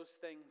those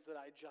things that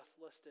I just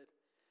listed.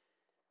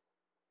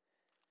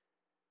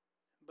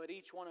 But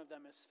each one of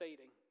them is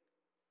fading.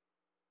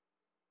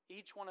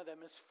 Each one of them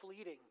is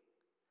fleeting.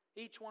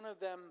 Each one of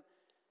them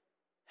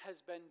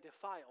has been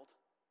defiled.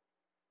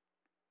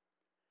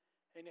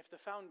 And if the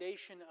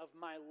foundation of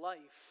my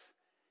life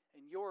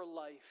and your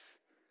life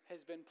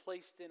has been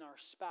placed in our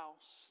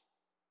spouse,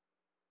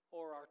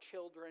 or our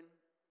children,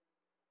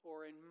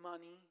 or in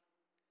money,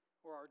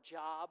 or our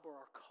job, or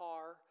our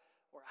car,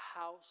 or a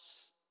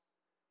house,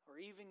 or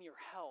even your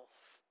health,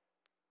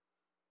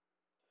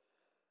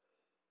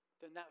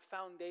 then that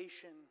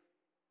foundation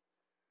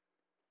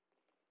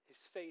is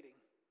fading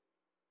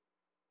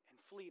and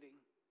fleeting,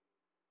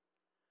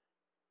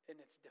 and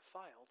it's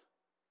defiled.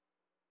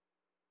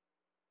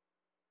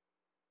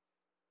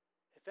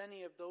 If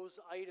any of those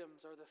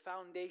items are the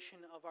foundation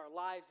of our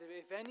lives,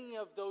 if any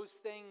of those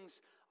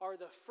things are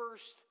the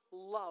first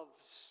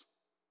loves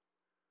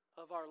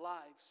of our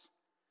lives,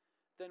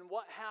 then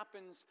what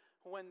happens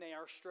when they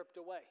are stripped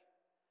away?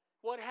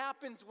 What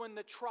happens when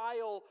the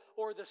trial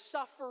or the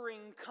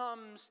suffering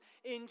comes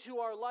into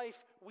our life?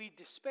 We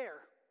despair.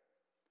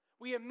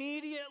 We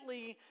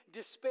immediately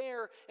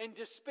despair, and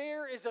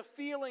despair is a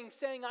feeling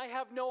saying, I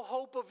have no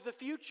hope of the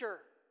future.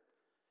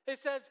 It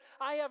says,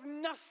 I have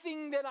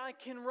nothing that I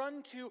can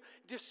run to.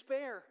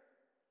 Despair.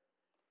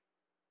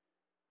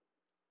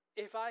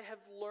 If I have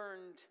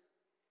learned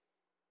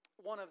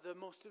one of the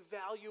most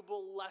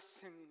valuable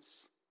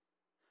lessons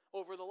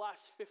over the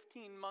last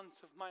 15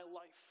 months of my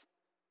life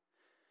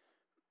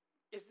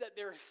is that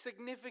there is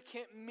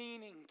significant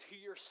meaning to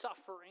your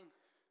suffering.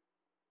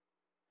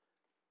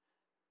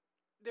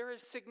 There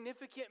is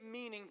significant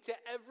meaning to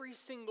every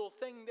single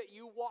thing that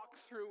you walk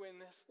through in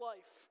this life.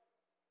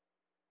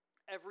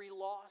 Every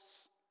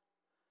loss,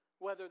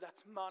 whether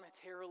that's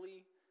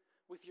monetarily,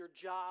 with your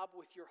job,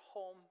 with your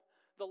home,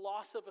 the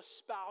loss of a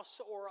spouse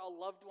or a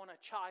loved one, a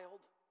child,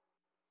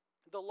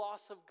 the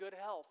loss of good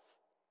health.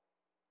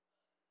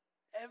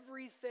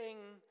 Everything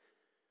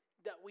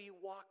that we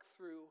walk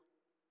through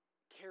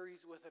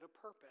carries with it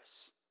a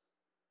purpose.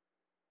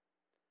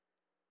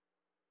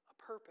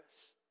 A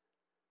purpose.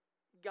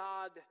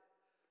 God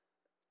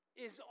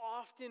is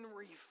often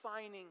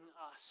refining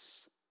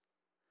us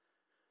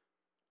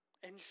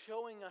and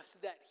showing us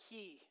that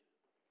He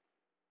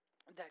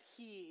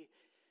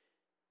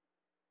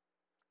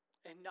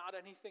and not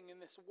anything in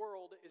this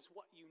world is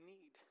what you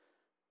need.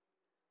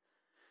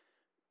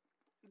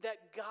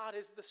 That God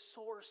is the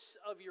source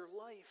of your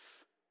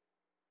life.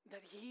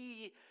 That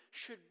He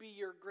should be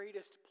your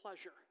greatest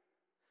pleasure.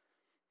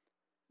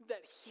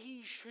 That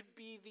He should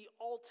be the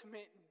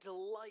ultimate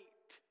delight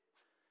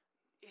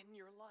in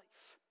your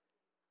life.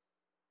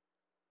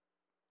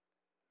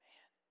 Man.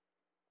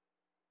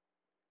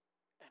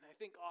 And I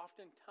think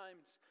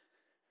oftentimes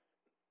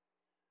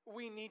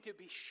we need to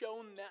be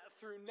shown that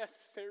through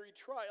necessary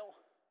trial.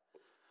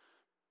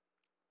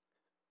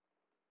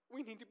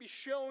 We need to be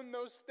shown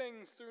those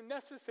things through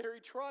necessary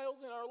trials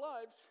in our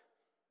lives.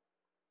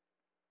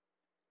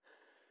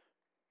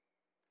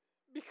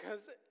 Because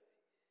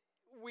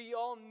we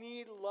all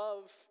need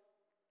love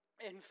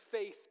and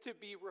faith to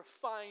be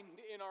refined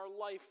in our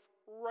life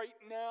right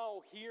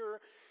now, here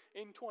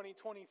in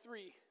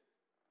 2023.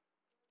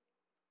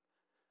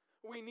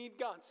 We need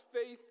God's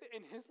faith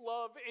and His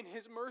love and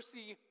His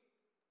mercy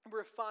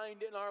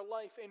refined in our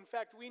life. In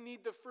fact, we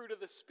need the fruit of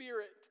the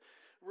Spirit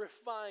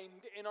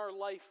refined in our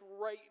life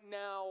right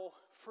now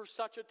for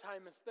such a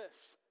time as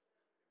this.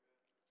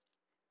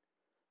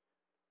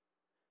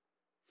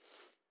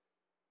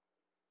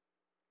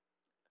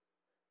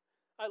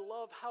 I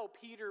love how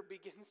Peter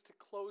begins to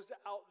close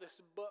out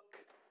this book.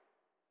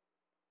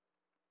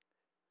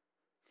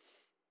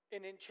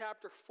 And in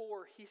chapter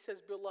 4, he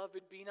says,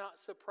 "Beloved, be not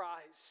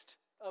surprised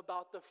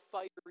about the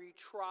fiery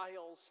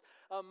trials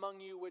among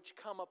you which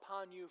come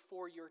upon you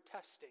for your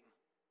testing."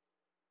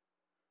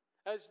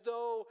 As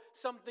though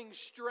something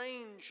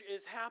strange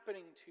is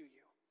happening to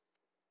you.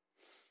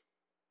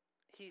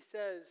 He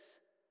says,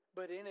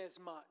 "But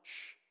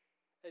inasmuch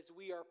as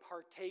we are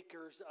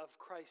partakers of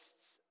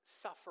Christ's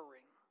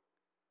suffering,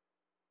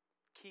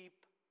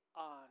 keep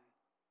on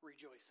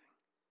rejoicing."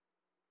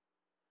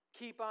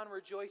 Keep on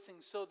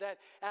rejoicing so that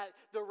at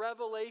the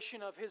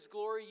revelation of His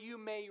glory you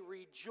may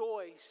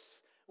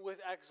rejoice with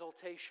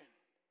exultation.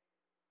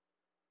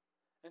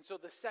 And so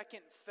the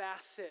second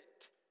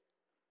facet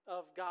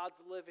of God's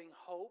living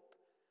hope,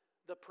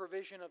 the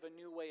provision of a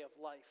new way of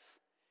life.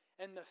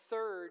 And the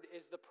third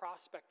is the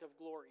prospect of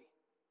glory.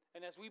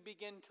 And as we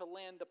begin to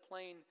land the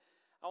plane,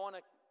 I want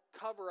to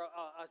cover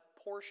a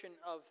portion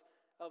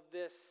of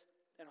this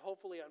and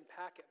hopefully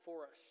unpack it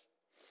for us.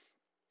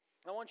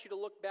 I want you to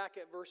look back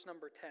at verse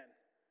number 10.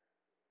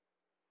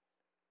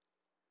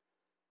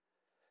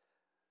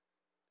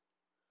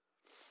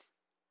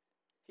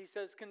 He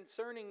says,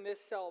 concerning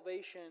this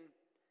salvation,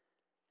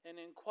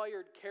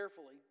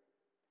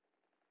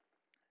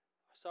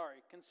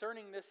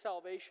 concerning this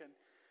salvation,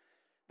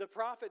 the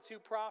prophets who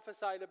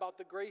prophesied about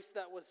the grace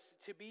that was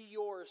to be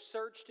yours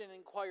searched and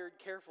inquired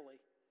carefully,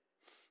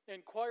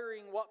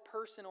 inquiring what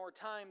person or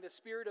time the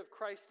Spirit of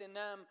Christ in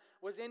them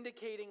was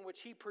indicating,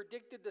 which He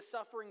predicted the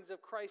sufferings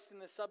of Christ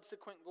and the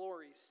subsequent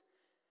glories.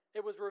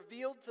 It was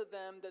revealed to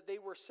them that they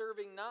were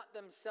serving not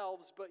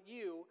themselves but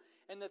you,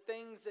 and the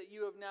things that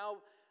you have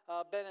now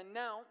been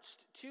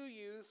announced to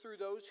you through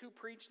those who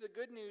preach the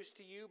good news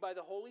to you by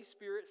the Holy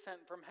Spirit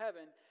sent from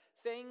heaven,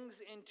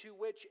 things into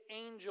which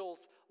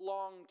angels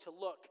long to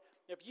look.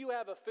 If you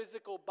have a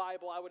physical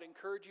Bible, I would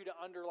encourage you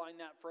to underline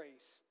that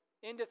phrase.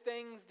 Into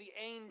things the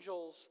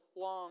angels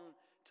long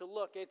to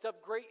look. It's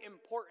of great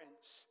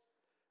importance.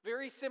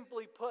 Very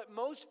simply put,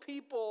 most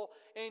people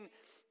in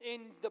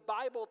the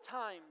Bible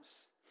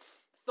times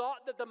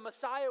thought that the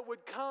Messiah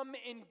would come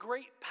in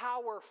great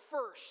power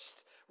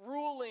first,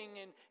 ruling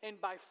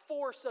and by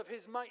force of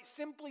His might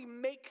simply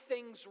make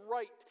things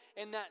right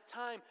in that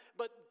time.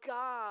 But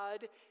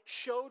God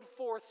showed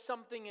forth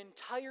something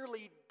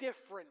entirely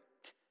different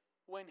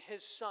when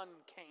His Son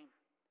came.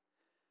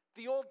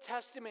 The Old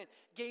Testament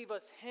gave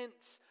us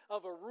hints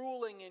of a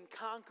ruling and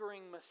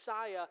conquering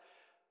Messiah,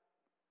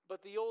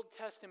 but the Old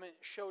Testament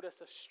showed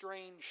us a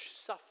strange,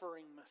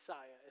 suffering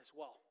Messiah as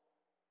well.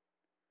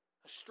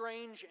 A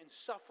strange and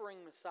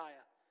suffering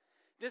Messiah.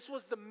 This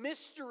was the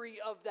mystery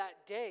of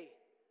that day.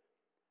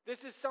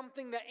 This is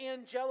something that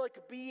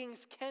angelic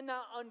beings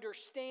cannot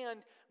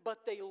understand,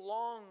 but they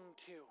long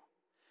to.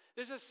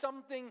 This is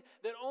something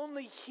that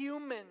only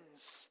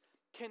humans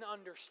can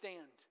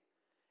understand.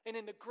 And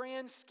in the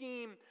grand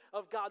scheme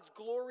of God's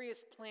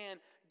glorious plan,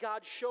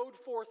 God showed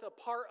forth a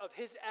part of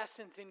his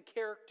essence and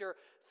character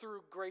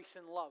through grace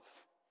and love.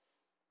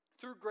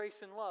 Through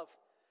grace and love.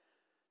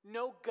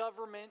 No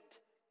government,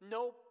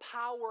 no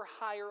power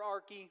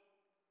hierarchy,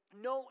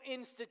 no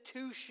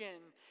institution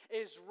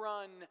is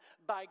run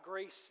by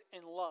grace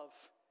and love.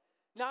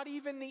 Not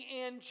even the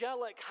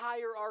angelic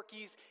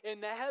hierarchies in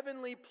the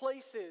heavenly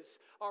places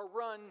are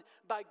run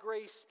by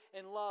grace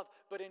and love.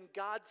 But in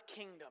God's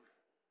kingdom,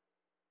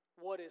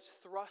 what is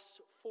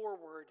thrust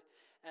forward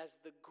as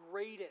the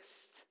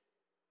greatest,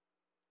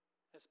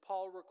 as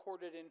Paul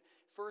recorded in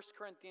 1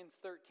 Corinthians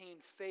 13,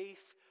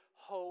 faith,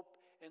 hope,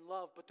 and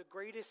love. But the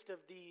greatest of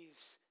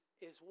these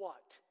is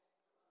what?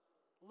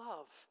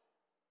 Love.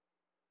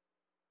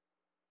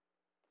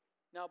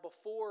 Now,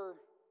 before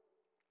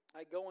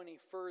I go any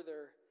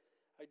further,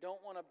 I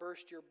don't want to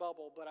burst your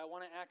bubble, but I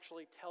want to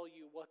actually tell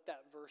you what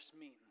that verse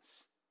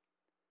means.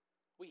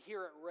 We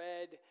hear it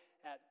read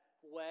at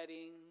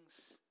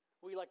weddings.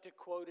 We like to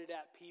quote it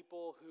at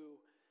people who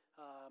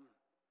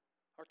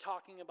are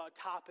talking about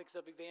topics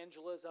of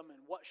evangelism and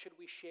what should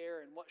we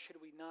share and what should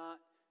we not.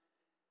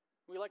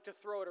 We like to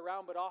throw it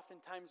around, but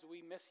oftentimes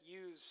we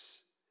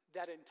misuse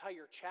that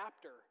entire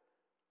chapter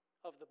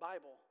of the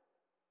Bible.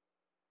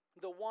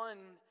 The one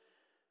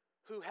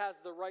who has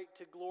the right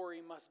to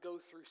glory must go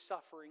through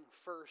suffering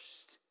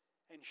first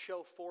and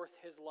show forth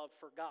his love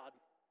for God.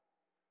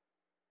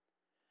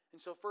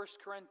 And so 1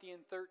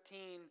 Corinthians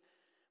 13,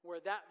 where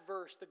that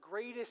verse, the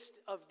greatest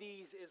of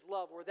these is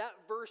love, where that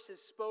verse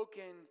is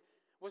spoken,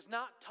 was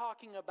not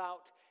talking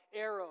about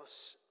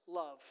eros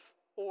love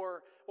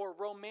or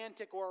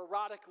romantic or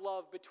erotic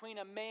love between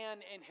a man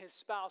and his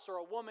spouse or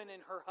a woman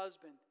and her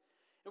husband.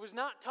 It was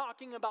not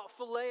talking about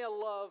philea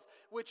love,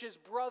 which is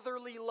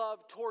brotherly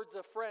love towards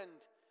a friend.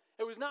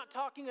 It was not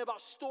talking about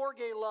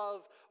storge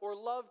love or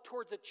love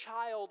towards a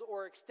child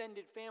or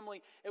extended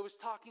family. It was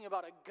talking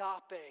about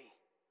agape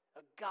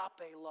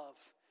love,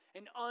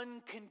 an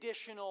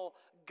unconditional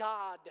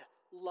God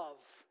love.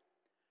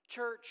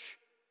 Church,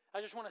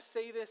 I just want to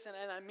say this,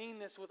 and I mean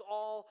this with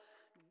all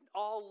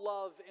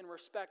love and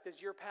respect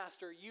as your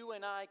pastor. You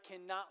and I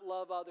cannot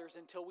love others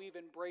until we've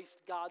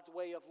embraced God's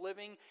way of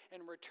living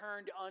and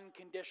returned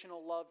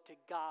unconditional love to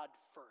God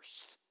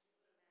first.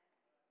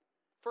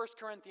 1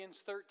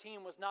 Corinthians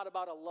 13 was not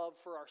about a love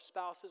for our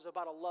spouse. It was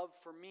about a love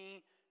for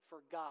me, for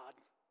God.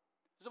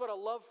 It was about a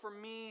love for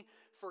me,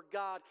 for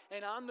God.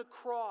 And on the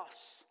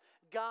cross,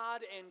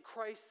 God and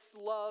Christ's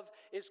love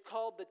is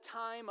called the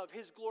time of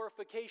his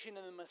glorification,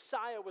 and the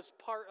Messiah was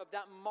part of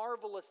that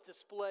marvelous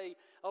display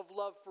of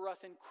love for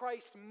us. And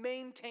Christ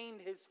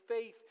maintained his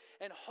faith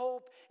and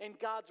hope in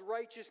God's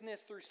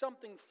righteousness through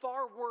something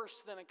far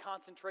worse than a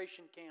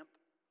concentration camp.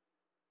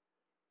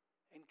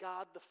 And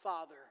God the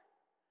Father,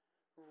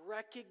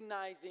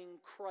 recognizing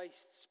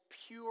Christ's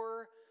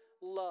pure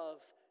love,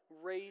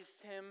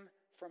 raised him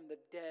from the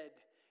dead.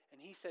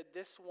 And he said,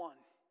 this one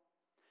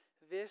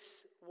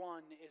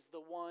is the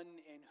one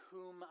in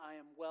whom I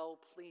am well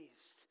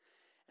pleased.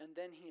 And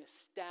then he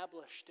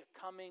established a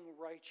coming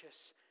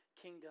righteous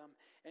kingdom,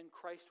 and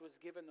Christ was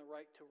given the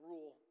right to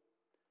rule.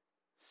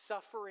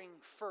 Suffering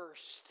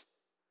first,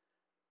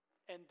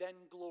 and then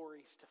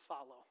glories to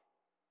follow.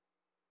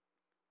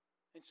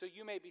 And so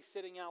you may be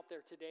sitting out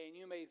there today and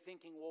you may be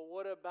thinking, well,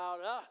 what about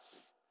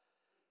us?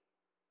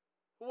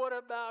 What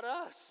about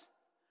us?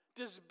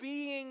 Does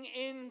being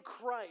in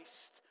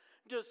Christ,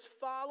 does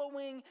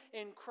following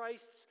in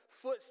Christ's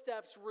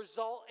footsteps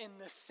result in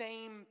the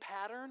same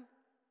pattern?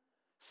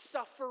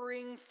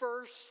 Suffering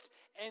first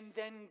and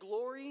then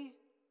glory?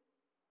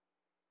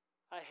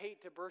 I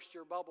hate to burst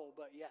your bubble,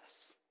 but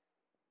yes.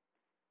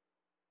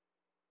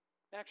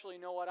 Actually,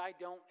 you know what? I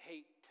don't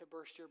hate to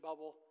burst your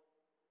bubble.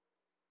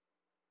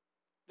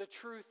 The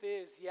truth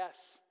is,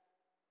 yes,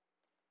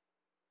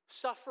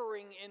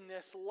 suffering in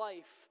this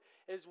life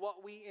is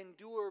what we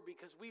endure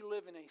because we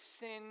live in a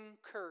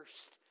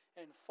sin-cursed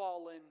and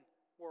fallen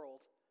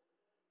world.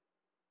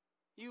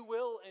 You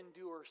will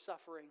endure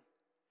suffering,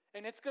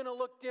 and it's going to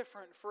look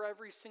different for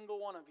every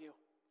single one of you.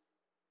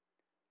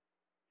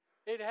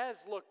 It has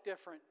looked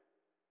different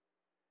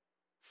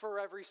for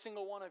every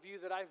single one of you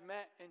that I've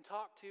met and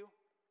talked to.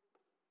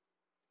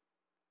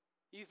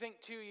 You think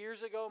 2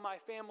 years ago my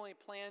family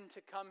planned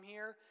to come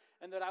here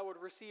and that I would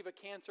receive a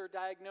cancer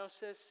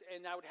diagnosis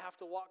and I would have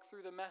to walk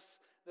through the mess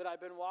that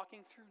I've been walking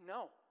through?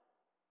 No.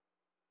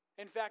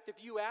 In fact, if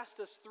you asked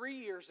us 3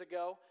 years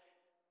ago,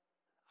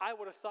 I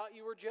would have thought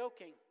you were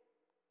joking.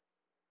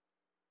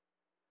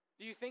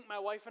 Do you think my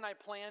wife and I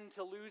planned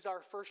to lose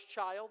our first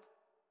child?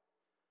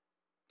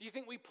 Do you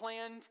think we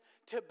planned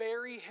to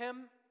bury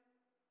him?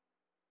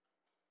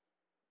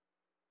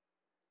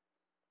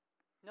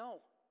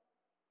 No.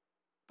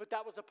 But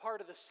that was a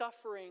part of the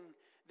suffering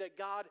that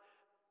God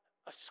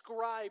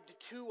ascribed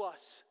to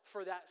us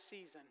for that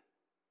season.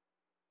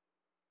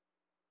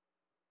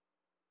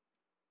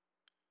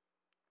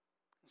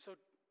 And so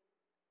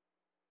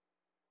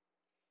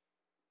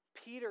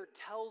Peter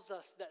tells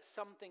us that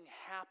something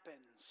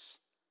happens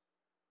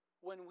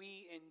when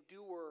we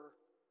endure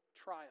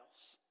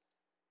trials.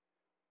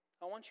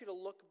 I want you to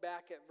look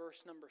back at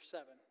verse number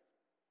 7.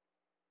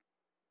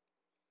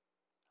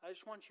 I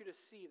just want you to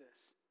see this.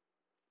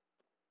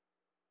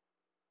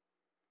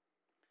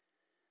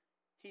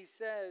 He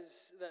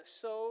says that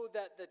so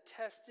that the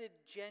tested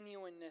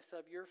genuineness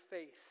of your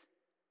faith,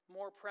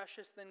 more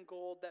precious than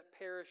gold that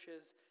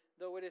perishes,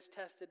 though it is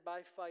tested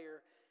by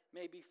fire,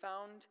 may be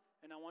found,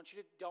 and I want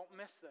you to don't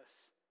miss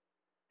this.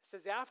 It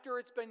says after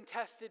it's been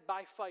tested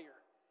by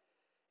fire,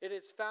 it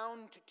is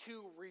found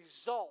to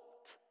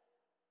result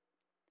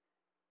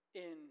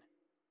in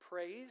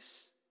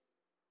praise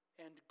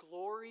and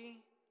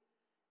glory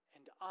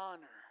and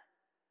honor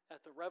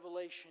at the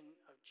revelation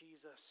of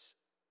Jesus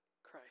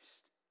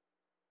Christ.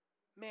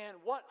 Man,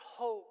 what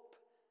hope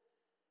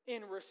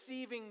in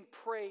receiving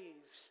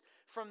praise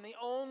from the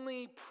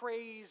only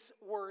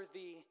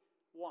praiseworthy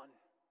one.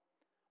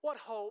 What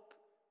hope.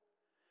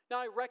 Now,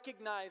 I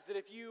recognize that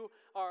if you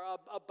are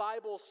a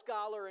Bible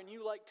scholar and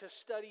you like to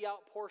study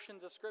out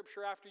portions of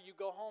Scripture after you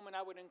go home, and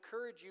I would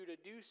encourage you to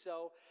do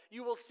so,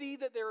 you will see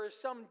that there is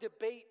some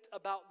debate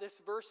about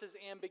this verse's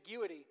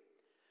ambiguity.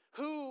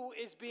 Who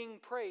is being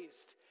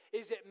praised?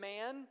 Is it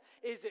man?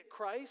 Is it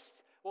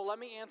Christ? Well, let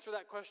me answer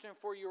that question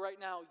for you right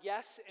now.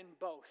 Yes, and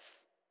both.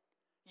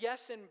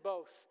 Yes, and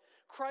both.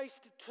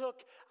 Christ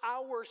took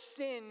our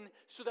sin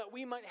so that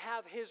we might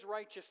have His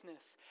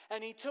righteousness.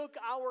 And He took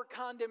our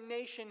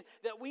condemnation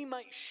that we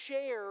might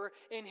share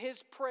in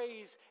His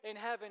praise in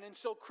heaven. And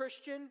so,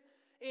 Christian,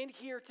 in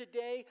here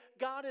today,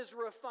 God is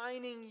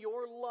refining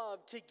your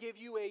love to give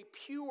you a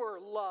pure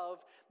love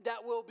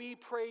that will be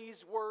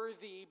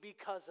praiseworthy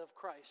because of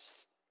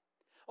Christ.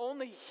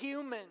 Only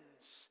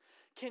humans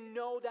can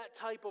know that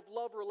type of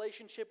love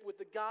relationship with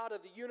the God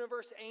of the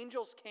universe.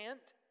 Angels can't.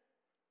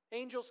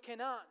 Angels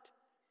cannot.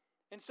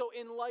 And so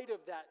in light of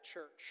that,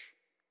 church,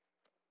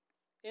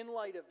 in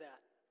light of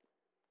that,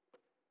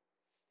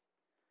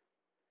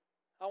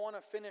 I want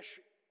to finish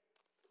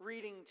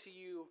reading to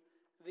you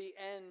the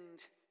end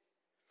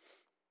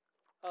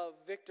of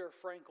Viktor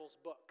Frankl's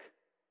book.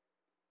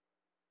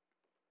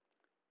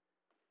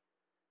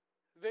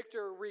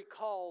 Viktor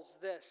recalls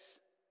this.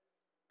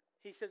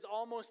 He says,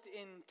 almost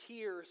in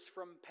tears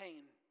from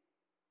pain,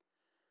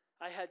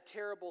 I had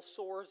terrible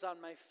sores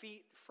on my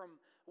feet from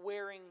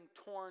wearing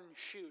torn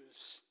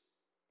shoes.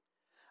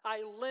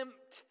 I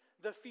limped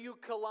the few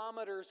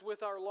kilometers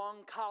with our long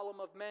column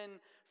of men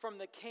from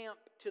the camp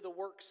to the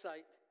work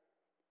site.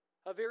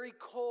 A very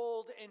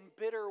cold and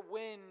bitter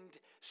wind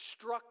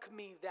struck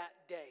me that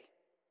day.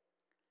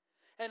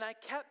 And I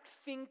kept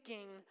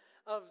thinking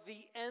of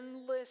the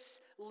endless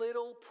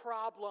little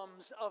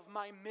problems of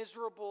my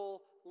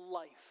miserable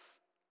life.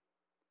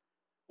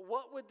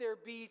 What would there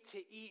be to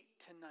eat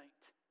tonight?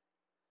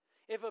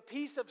 If a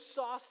piece of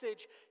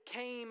sausage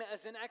came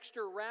as an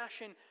extra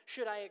ration,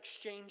 should I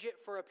exchange it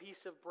for a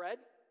piece of bread?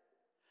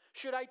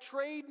 Should I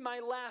trade my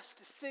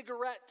last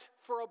cigarette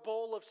for a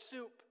bowl of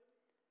soup?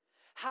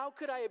 How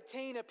could I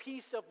obtain a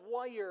piece of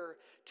wire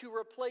to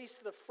replace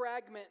the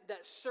fragment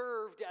that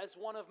served as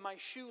one of my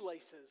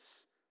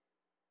shoelaces?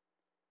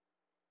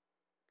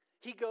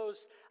 He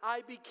goes,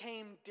 I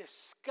became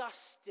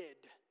disgusted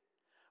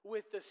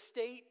with the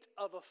state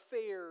of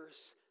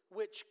affairs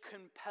which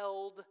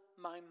compelled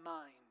my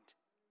mind.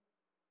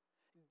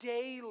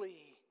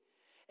 Daily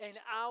and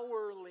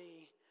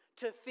hourly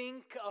to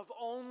think of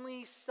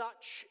only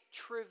such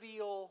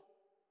trivial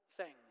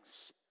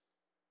things.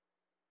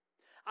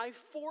 I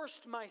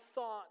forced my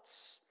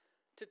thoughts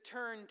to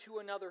turn to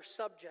another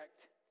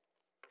subject.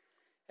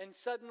 And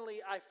suddenly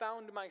I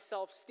found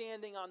myself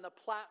standing on the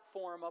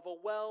platform of a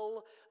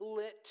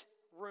well-lit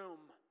room,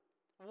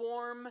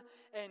 warm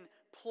and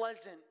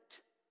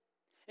pleasant.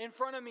 In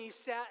front of me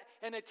sat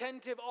an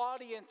attentive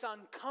audience on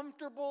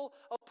comfortable,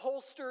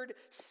 upholstered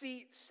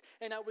seats,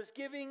 and I was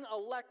giving a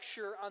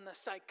lecture on the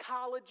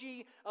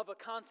psychology of a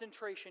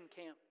concentration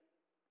camp.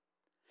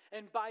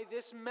 And by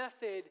this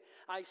method,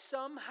 I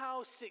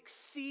somehow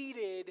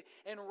succeeded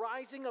in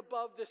rising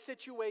above the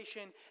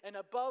situation and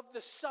above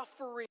the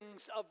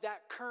sufferings of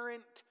that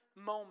current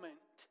moment.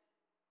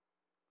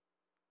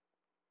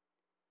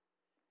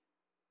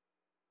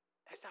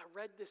 As I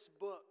read this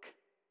book,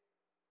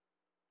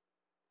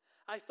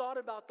 I thought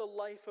about the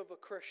life of a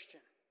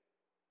Christian,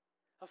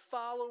 a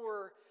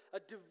follower, a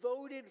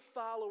devoted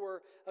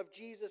follower of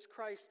Jesus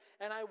Christ,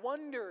 and I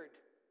wondered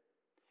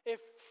if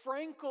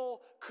Frankl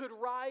could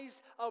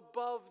rise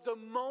above the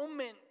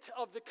moment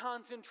of the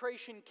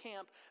concentration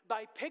camp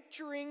by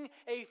picturing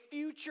a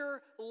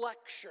future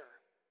lecture.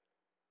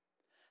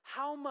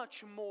 How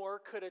much more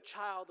could a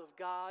child of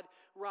God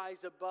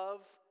rise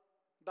above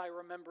by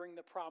remembering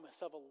the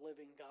promise of a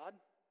living God?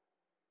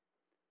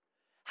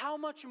 How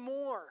much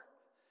more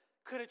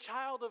could a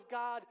child of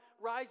God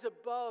rise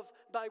above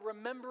by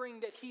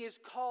remembering that He has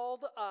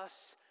called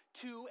us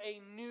to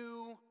a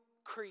new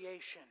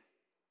creation?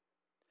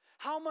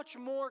 How much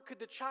more could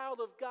the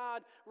child of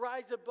God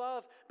rise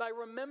above by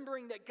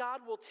remembering that God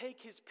will take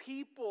His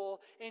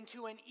people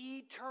into an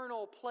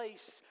eternal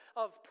place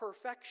of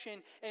perfection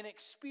and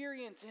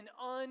experience an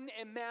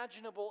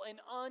unimaginable and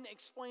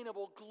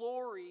unexplainable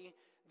glory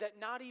that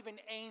not even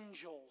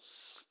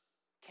angels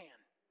can?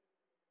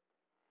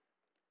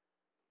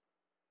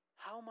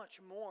 how much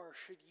more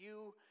should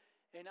you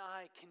and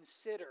I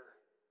consider?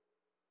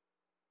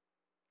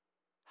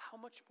 How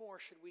much more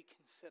should we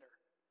consider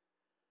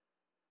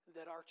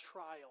that our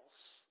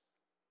trials,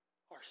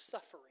 our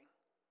suffering,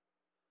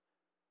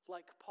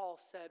 like Paul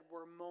said,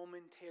 were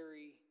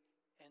momentary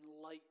and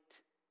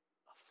light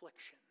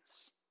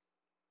afflictions?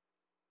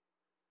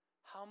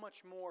 How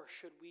much more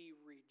should we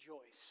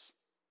rejoice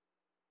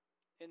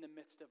in the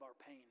midst of our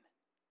pain?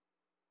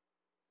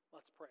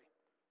 Let's pray.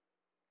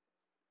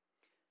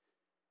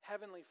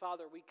 Heavenly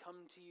Father, we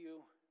come to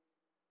you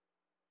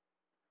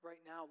right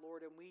now,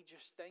 Lord, and we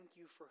just thank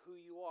you for who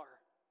you are.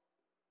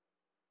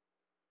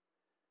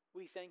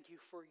 We thank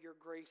you for your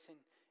grace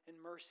and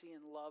mercy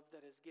and love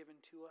that is given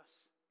to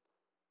us.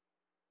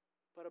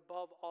 But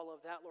above all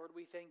of that, Lord,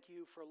 we thank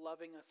you for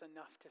loving us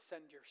enough to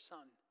send your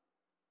Son,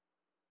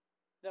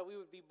 that we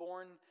would be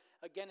born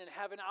again and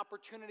have an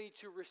opportunity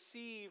to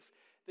receive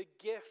the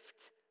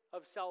gift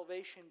of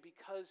salvation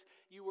because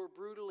you were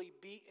brutally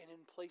beaten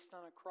and placed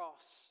on a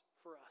cross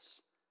for us,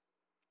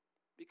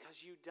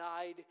 because you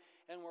died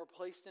and were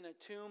placed in a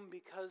tomb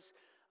because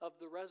of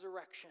the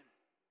resurrection.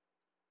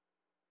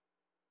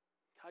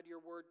 God,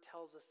 your word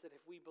tells us that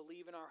if we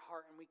believe in our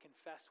heart and we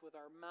confess with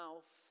our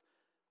mouth,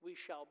 we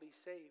shall be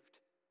saved.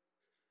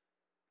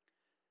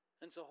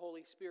 And so,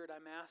 Holy Spirit,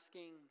 I'm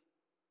asking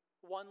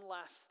one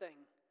last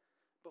thing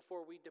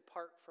before we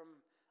depart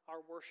from our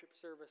worship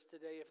service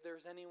today. If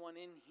there's anyone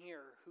in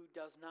here who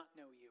does not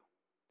know you,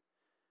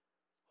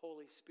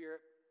 Holy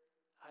Spirit,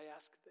 I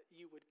ask that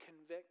you would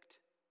convict.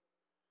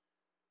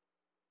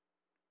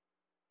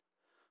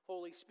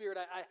 Holy Spirit,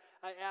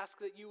 I ask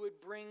that you would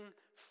bring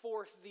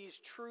forth these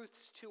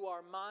truths to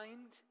our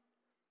mind,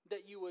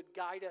 that you would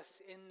guide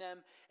us in them.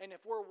 And if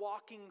we're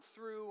walking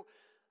through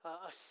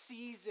a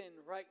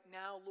season right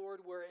now, Lord,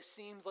 where it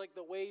seems like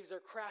the waves are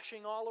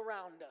crashing all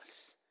around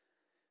us,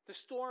 the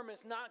storm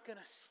is not going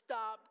to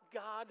stop,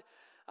 God,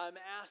 I'm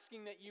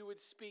asking that you would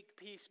speak,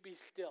 peace, be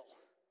still.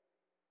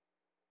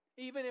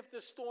 Even if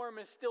the storm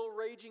is still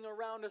raging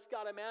around us,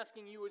 God, I'm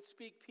asking you would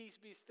speak, peace,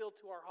 be still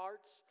to our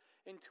hearts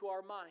and to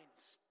our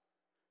minds.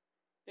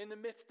 In the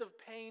midst of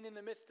pain, in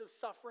the midst of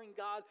suffering,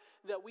 God,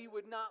 that we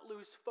would not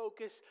lose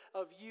focus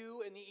of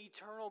you and the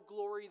eternal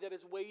glory that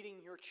is waiting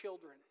your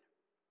children.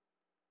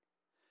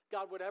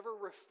 God, whatever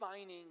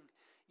refining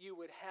you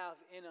would have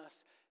in us,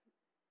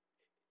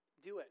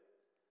 do it.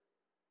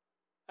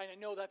 And I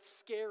know that's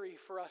scary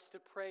for us to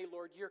pray,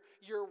 Lord,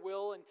 your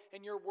will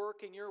and your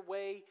work and your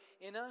way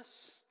in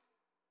us.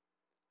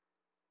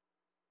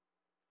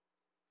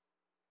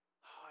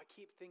 Oh, I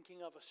keep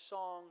thinking of a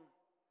song,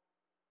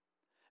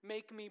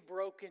 make me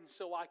broken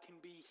so I can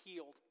be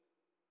healed.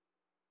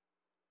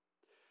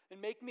 And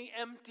make me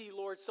empty,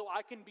 Lord, so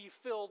I can be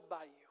filled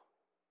by you.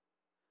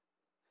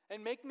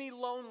 And make me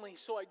lonely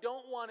so I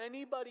don't want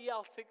anybody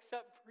else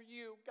except for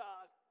you,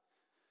 God.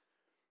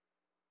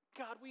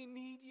 God, we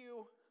need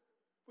you.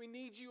 We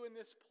need you in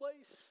this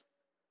place.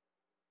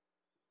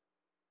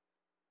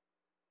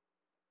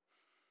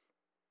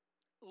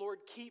 Lord,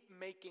 keep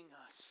making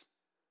us.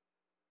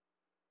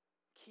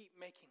 Keep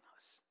making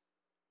us.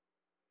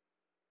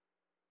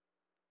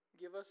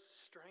 Give us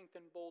strength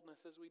and boldness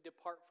as we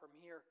depart from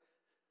here.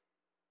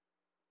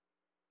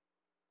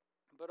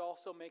 But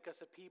also make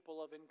us a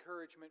people of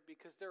encouragement,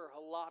 because there are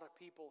a lot of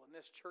people in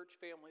this church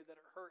family that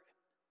are hurting.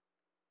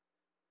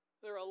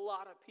 There are a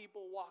lot of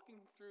people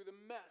walking through the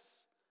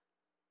mess.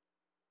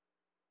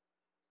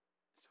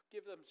 So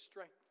give them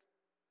strength.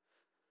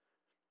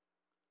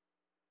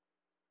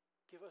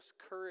 Give us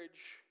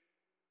courage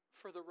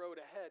for the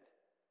road ahead.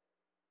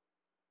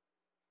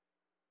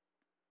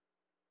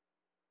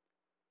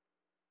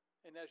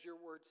 And as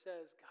your word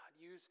says, God,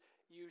 use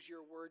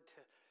your word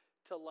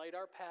to light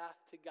our path,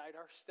 to guide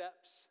our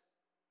steps.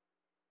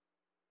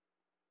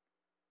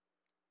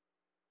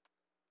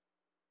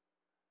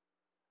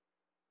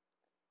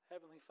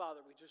 Heavenly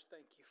Father, we just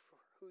thank you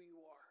for who you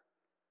are.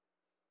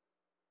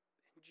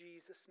 In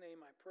Jesus'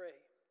 name I pray.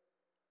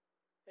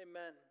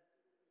 Amen.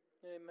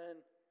 Amen.